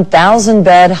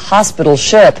 1,000-bed hospital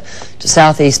ship to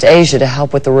Southeast Asia to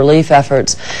help with the relief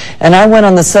efforts. And I went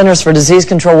on the Centers for Disease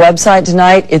Control website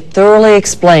tonight. It thoroughly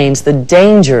explains the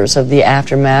dangers of the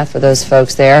aftermath for those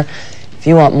folks there. If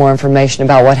you want more information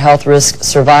about what health risk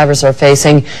survivors are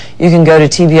facing, you can go to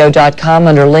tvo.com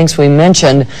under links we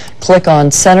mentioned. Click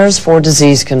on Centers for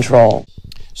Disease Control.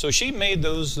 So she made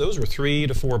those were 3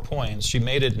 to 4 points. She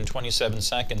made it in 27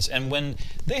 seconds. And when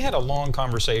they had a long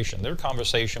conversation, their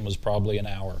conversation was probably an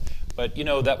hour. But, you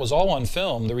know, that was all on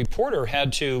film. The reporter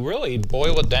had to really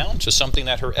boil it down to something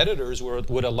that her editors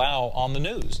would allow on the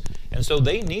news. And so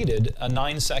they needed a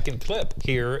 9-second clip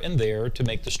here and there to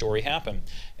make the story happen.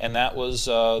 And that was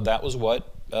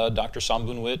what Dr.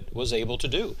 Sambunwit was able to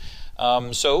do.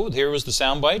 So here was the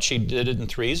soundbite. She did it in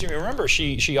 3s. You remember,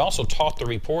 she also taught the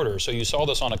reporter. So you saw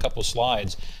this on a couple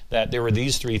slides, that there were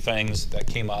these 3 things that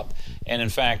came up. And in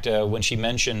fact, when she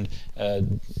mentioned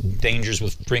dangers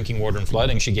with drinking water and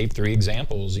flooding, she gave 3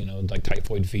 examples, you know, like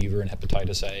typhoid fever and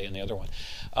hepatitis A and the other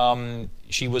one.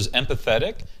 She was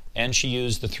empathetic, and she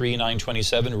used the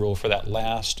 3-9-27 rule for that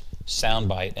last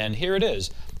soundbite. And here it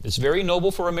is. It's very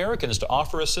noble for Americans to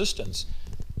offer assistance.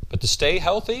 But to stay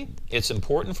healthy, it's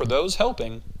important for those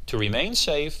helping to remain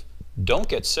safe, don't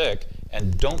get sick,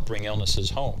 and don't bring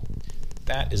illnesses home.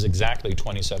 That is exactly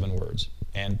 27 words,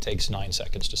 and takes 9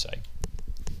 seconds to say.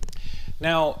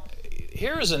 Now,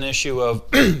 here's an issue of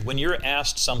when you're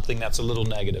asked something that's a little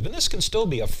negative, and this can still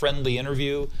be a friendly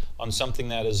interview on something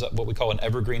that is what we call an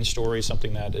evergreen story,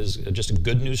 something that is just a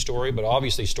good news story, but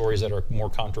obviously stories that are more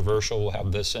controversial will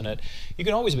have this in it. You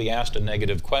can always be asked a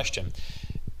negative question.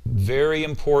 Very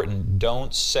important,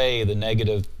 don't say the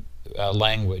negative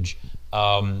language.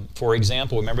 For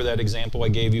example, remember that example I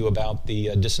gave you about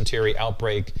the dysentery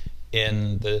outbreak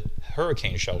in the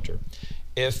hurricane shelter?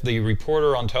 If the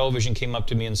reporter on television came up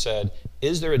to me and said,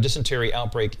 "Is there a dysentery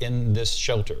outbreak in this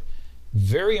shelter?"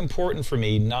 Very important for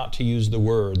me not to use the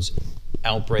words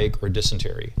outbreak or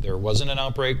dysentery. There wasn't an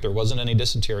outbreak, there wasn't any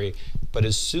dysentery, but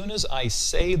as soon as I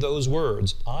say those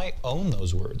words, I own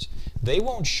those words. They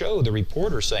won't show the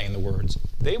reporter saying the words.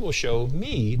 They will show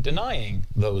me denying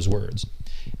those words.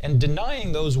 And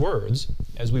denying those words,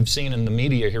 as we've seen in the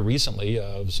media here recently,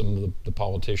 some of the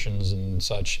politicians and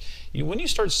such, when you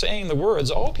start saying the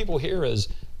words, all people hear is,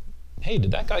 "Hey,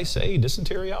 did that guy say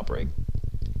dysentery outbreak?"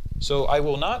 So I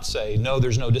will not say, "No,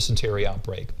 there's no dysentery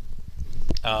outbreak."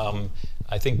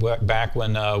 I think back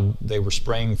when they were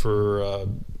spraying for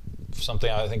something,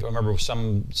 I remember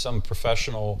some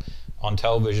professional on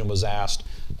television was asked,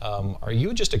 "Are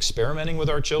you just experimenting with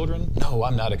our children?" "No,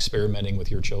 I'm not experimenting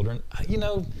with your children." You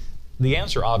know, the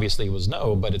answer obviously was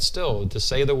no, but it's still, to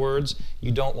say the words,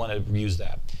 you don't want to use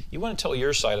that. You want to tell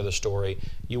your side of the story.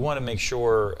 You want to make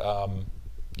sure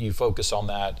you focus on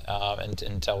that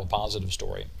and tell a positive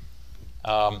story.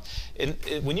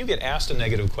 When you get asked a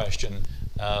negative question,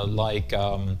 like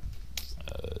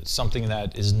something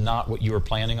that is not what you were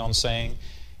planning on saying,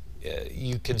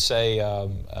 you can say,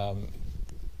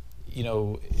 you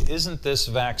know, "Isn't this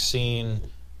vaccine,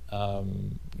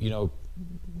 you know,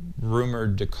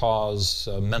 rumored to cause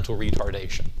mental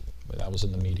retardation?" That was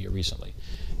in the media recently.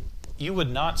 You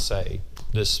would not say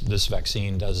this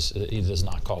vaccine does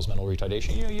not cause mental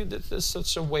retardation. You know,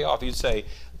 that's a way off. You'd say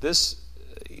this.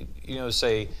 You know,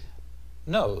 say,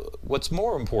 "No, what's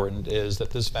more important is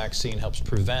that this vaccine helps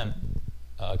prevent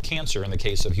cancer in the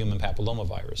case of human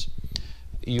papillomavirus."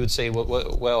 You would say,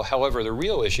 well, however, the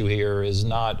real issue here is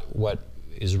not what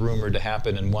is rumored to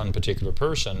happen in one particular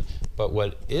person, but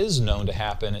what is known to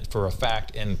happen for a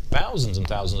fact in thousands and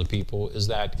thousands of people is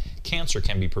that cancer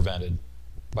can be prevented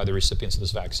by the recipients of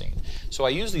this vaccine. So I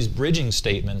use these bridging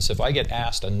statements. If I get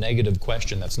asked a negative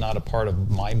question that's not a part of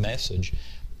my message,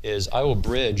 is I will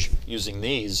bridge using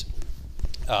these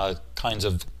kinds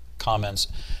of comments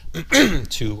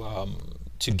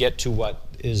to get to what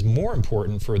is more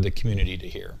important for the community to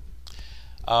hear.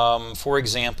 For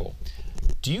example,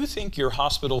 do you think your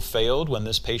hospital failed when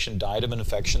this patient died of an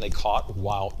infection they caught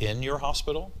while in your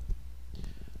hospital?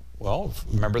 Well,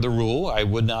 remember the rule. I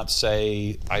would not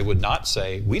say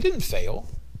we didn't fail.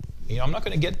 You know, I'm not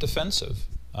going to get defensive.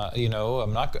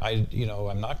 I'm not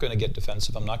going to get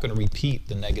defensive. I'm not going to repeat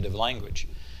the negative language.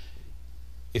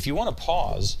 If you want to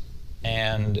pause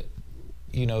and,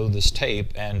 you know, this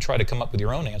tape and try to come up with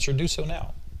your own answer, do so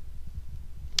now.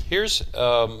 Here's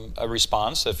a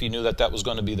response, if you knew that was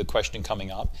going to be the question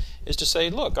coming up, is to say,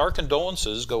 look, our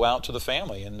condolences go out to the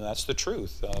family, and that's the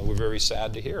truth. We're very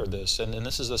sad to hear this, and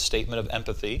this is a statement of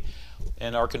empathy,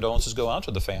 and our condolences go out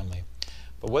to the family.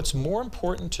 But what's more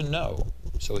important to know,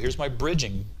 so here's my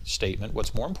bridging statement,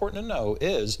 what's more important to know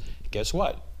is, guess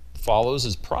what? follows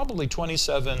is probably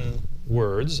 27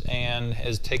 words and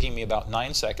is taking me about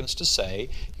 9 seconds to say,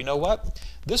 you know what?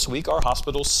 This week our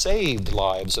hospital saved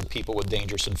lives of people with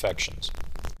dangerous infections.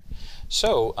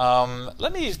 So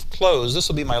let me close. This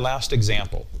will be my last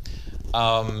example.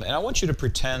 And I want you to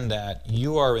pretend that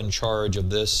you are in charge of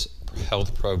this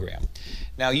health program.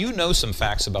 Now, you know some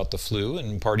facts about the flu,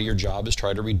 and part of your job is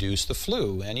try to reduce the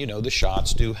flu. And you know the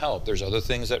shots do help. There's other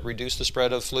things that reduce the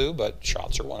spread of flu, but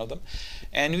shots are one of them.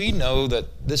 And we know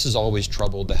that this has always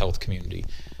troubled the health community.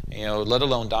 You know, let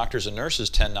alone doctors and nurses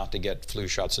tend not to get flu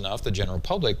shots enough. The general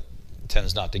public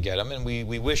tends not to get them, and we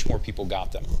wish more people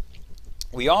got them.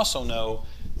 We also know,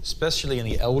 especially in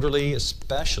the elderly,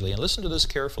 and listen to this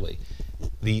carefully,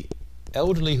 the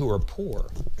elderly who are poor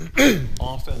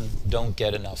often don't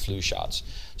get enough flu shots.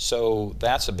 So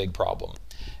that's a big problem.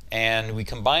 And we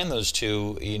combine those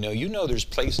two, you know there's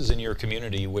places in your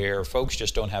community where folks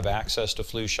just don't have access to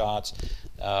flu shots.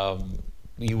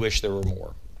 You wish there were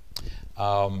more.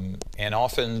 And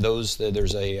often there's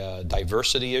a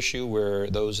diversity issue where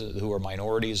those who are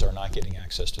minorities are not getting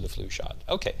access to the flu shot.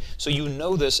 Okay, so you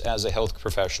know this as a health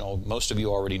professional. Most of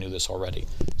you already knew this already.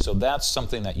 So that's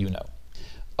something that you know.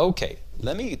 Okay,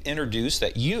 let me introduce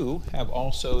that you have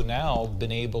also now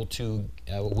been able to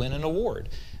win an award.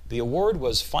 The award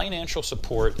was financial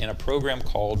support in a program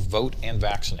called Vote and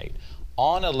Vaccinate.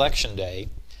 On Election Day,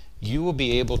 you will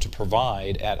be able to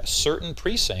provide at certain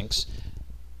precincts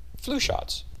flu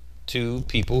shots to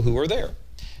people who are there.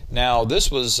 Now, this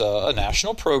was a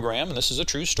national program, and this is a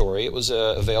true story. It was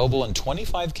available in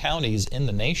 25 counties in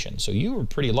the nation, so you were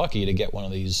pretty lucky to get one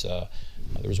of these.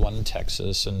 There was one in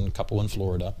Texas and a couple in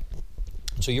Florida.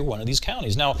 So you're one of these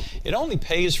counties. Now, it only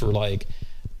pays for like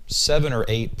 7 or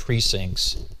 8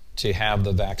 precincts to have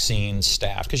the vaccine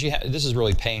staffed, because this is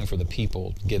really paying for the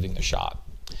people giving the shot.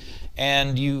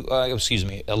 And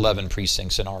 11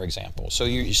 precincts in our example. So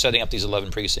you're setting up these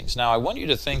 11 precincts. Now, I want you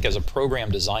to think as a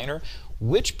program designer,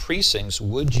 which precincts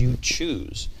would you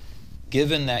choose,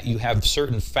 given that you have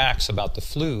certain facts about the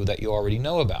flu that you already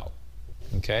know about?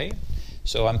 Okay?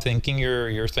 So I'm thinking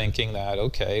you're thinking that,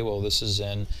 okay, well, this is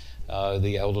in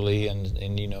the elderly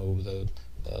and you know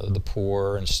the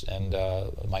poor and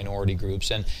minority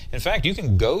groups. And in fact, you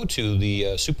can go to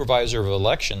the supervisor of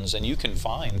elections and you can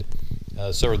find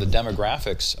sort of the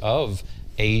demographics of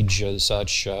age as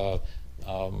such, you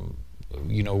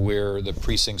know, where the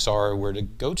precincts are, where to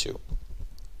go to.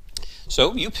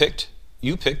 So you picked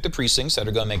the precincts that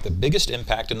are going to make the biggest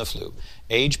impact in the flu: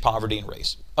 age, poverty, and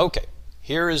race. Okay.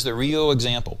 Here is the real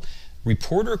example.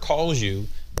 Reporter calls you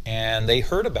and they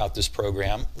heard about this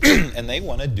program and they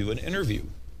want to do an interview.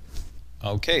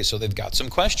 Okay, so they've got some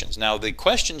questions. Now, the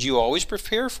questions you always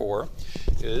prepare for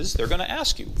is they're going to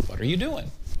ask you, what are you doing?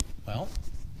 Well,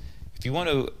 if you want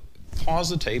to pause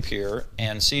the tape here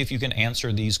and see if you can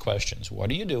answer these questions. What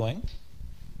are you doing?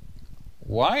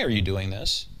 Why are you doing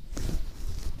this?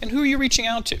 And who are you reaching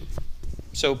out to?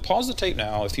 So pause the tape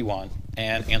now if you want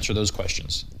and answer those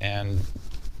questions. And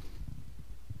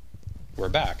we're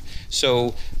back.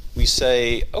 So we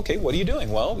say, okay, what are you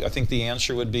doing? Well, I think the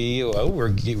answer would be, well, we're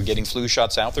getting flu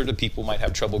shots out there that people might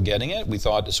have trouble getting it. We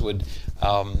thought this would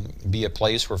be a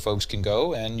place where folks can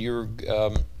go, and you're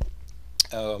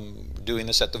doing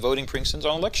this at the voting precincts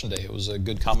on Election Day. It was a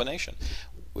good combination.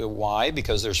 Why?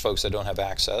 Because there's folks that don't have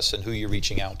access, and who you're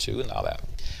reaching out to, and all that.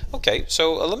 Okay,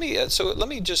 so let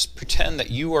me just pretend that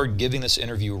you are giving this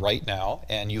interview right now,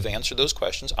 and you've answered those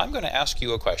questions. I'm going to ask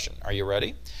you a question. Are you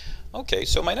ready? Okay,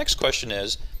 so my next question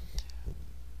is,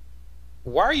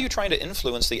 why are you trying to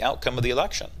influence the outcome of the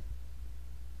election?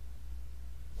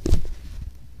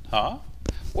 Huh?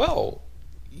 Well,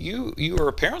 you are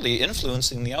apparently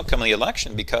influencing the outcome of the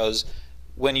election because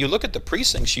when you look at the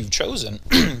precincts you've chosen,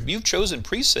 you've chosen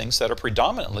precincts that are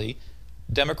predominantly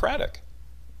Democratic.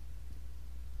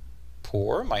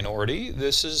 Poor, minority,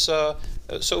 this is,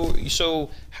 so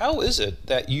how is it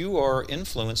that you are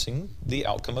influencing the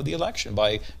outcome of the election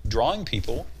by drawing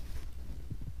people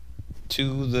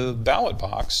to the ballot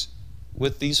box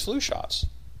with these flu shots?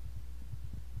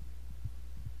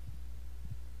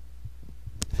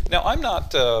 Now, I'm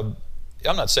not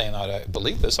saying that I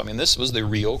believe this. I mean, this was the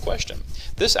real question.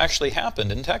 This actually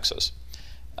happened in Texas.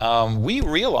 We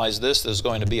realized this is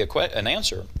going to be an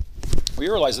answer. We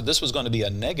realized that this was going to be a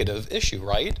negative issue,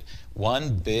 right?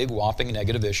 One big whopping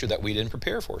negative issue that we didn't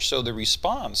prepare for. So the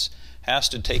response has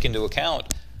to take into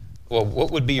account, well,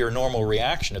 what would be your normal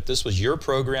reaction if this was your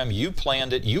program, you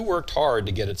planned it, you worked hard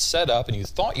to get it set up, and you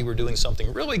thought you were doing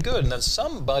something really good, and then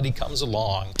somebody comes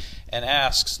along and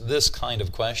asks this kind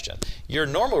of question. Your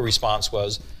normal response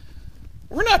was,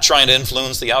 we're not trying to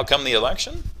influence the outcome of the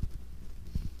election.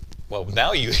 Well,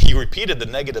 now you repeated the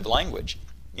negative language.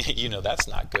 You know, that's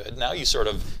not good. Now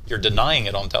you're denying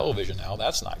it on television now.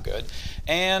 That's not good.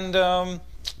 And,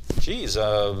 geez,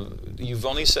 you've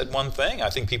only said one thing. I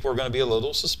think people are going to be a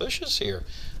little suspicious here.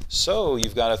 So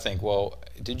you've got to think, well,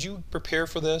 did you prepare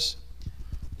for this?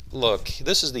 Look,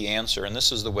 this is the answer, and this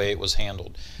is the way it was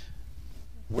handled.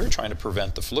 We're trying to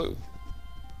prevent the flu.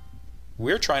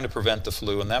 We're trying to prevent the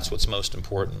flu, and that's what's most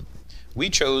important. We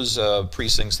chose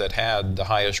precincts that had the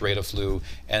highest rate of flu,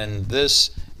 and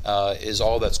this is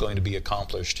all that's going to be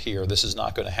accomplished here. This is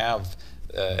not going to have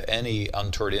any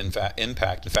untoward impact. In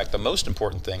fact, the most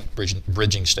important thing,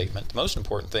 bridging statement, the most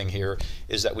important thing here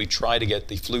is that we try to get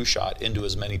the flu shot into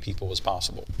as many people as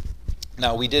possible.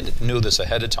 Now, we did know this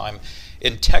ahead of time.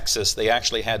 In Texas, they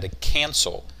actually had to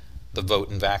cancel the vote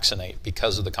and vaccinate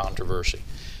because of the controversy.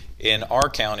 In our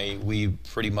county, we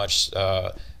pretty much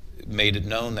made it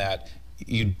known that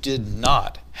you did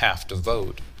not have to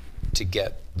vote to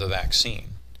get the vaccine.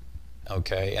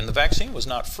 Okay, and the vaccine was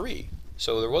not free,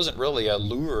 so there wasn't really a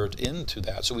lure into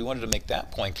that. So we wanted to make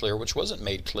that point clear, which wasn't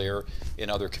made clear in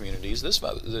other communities. This,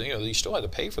 you still had to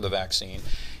pay for the vaccine.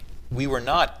 We were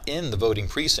not in the voting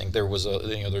precinct. There was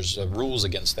there's rules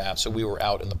against that, so we were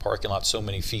out in the parking lot so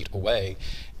many feet away,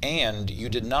 and you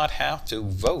did not have to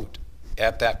vote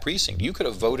at that precinct. You could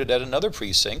have voted at another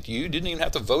precinct. You didn't even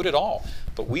have to vote at all,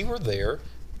 but we were there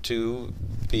to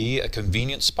be a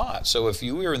convenient spot. So if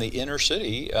you were in the inner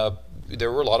city, there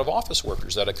were a lot of office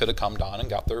workers that could have come down and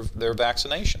got their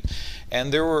vaccination.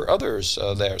 And there were others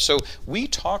there. So we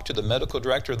talked to the medical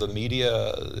director of the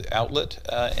media outlet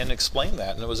and explained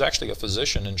that. And it was actually a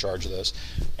physician in charge of this.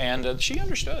 And she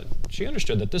understood. She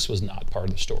understood that this was not part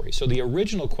of the story. So the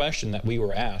original question that we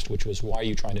were asked, which was, why are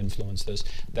you trying to influence this,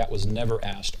 that was never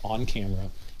asked on camera,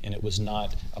 and it was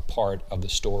not a part of the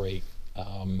story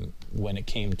when it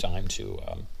came time to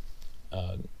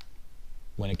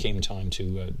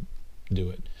do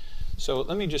it. So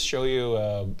let me just show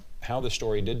you how the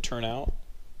story did turn out,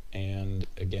 and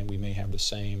again, we may have the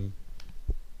same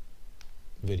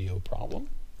video problem.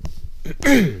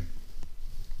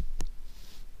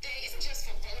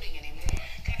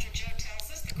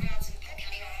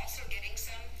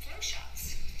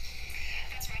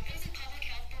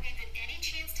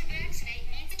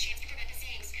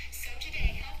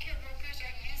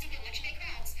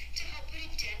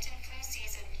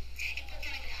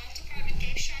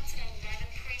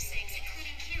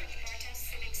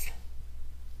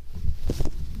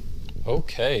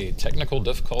 Okay, technical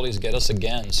difficulties get us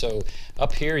again. So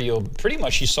up here, you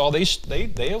saw they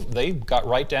got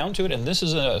right down to it, and this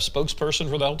is a spokesperson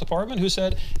for the health department who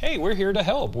said, hey, we're here to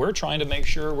help. We're trying to make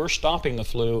sure we're stopping the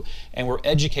flu, and we're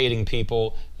educating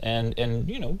people, and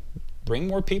bring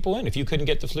more people in. If you couldn't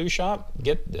get the flu shot,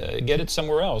 get it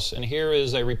somewhere else. And here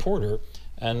is a reporter,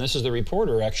 and this is the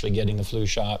reporter actually getting the flu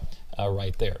shot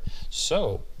right there.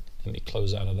 So let me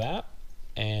close out of that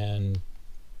and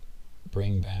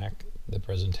bring back the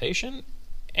presentation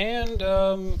and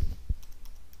do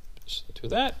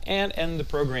that and end the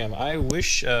program. I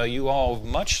wish you all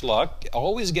much luck.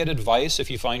 Always get advice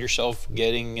if you find yourself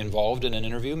getting involved in an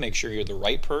interview. Make sure you're the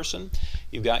right person.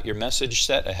 You've got your message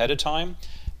set ahead of time.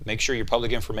 Make sure your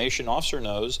public information officer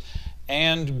knows,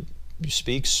 and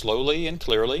speak slowly and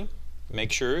clearly.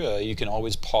 Make sure you can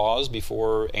always pause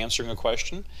before answering a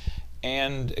question.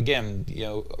 And again,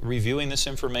 reviewing this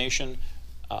information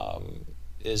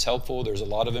is helpful. There's a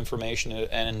lot of information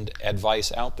and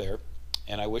advice out there,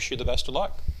 and I wish you the best of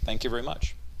luck. Thank you very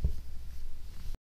much.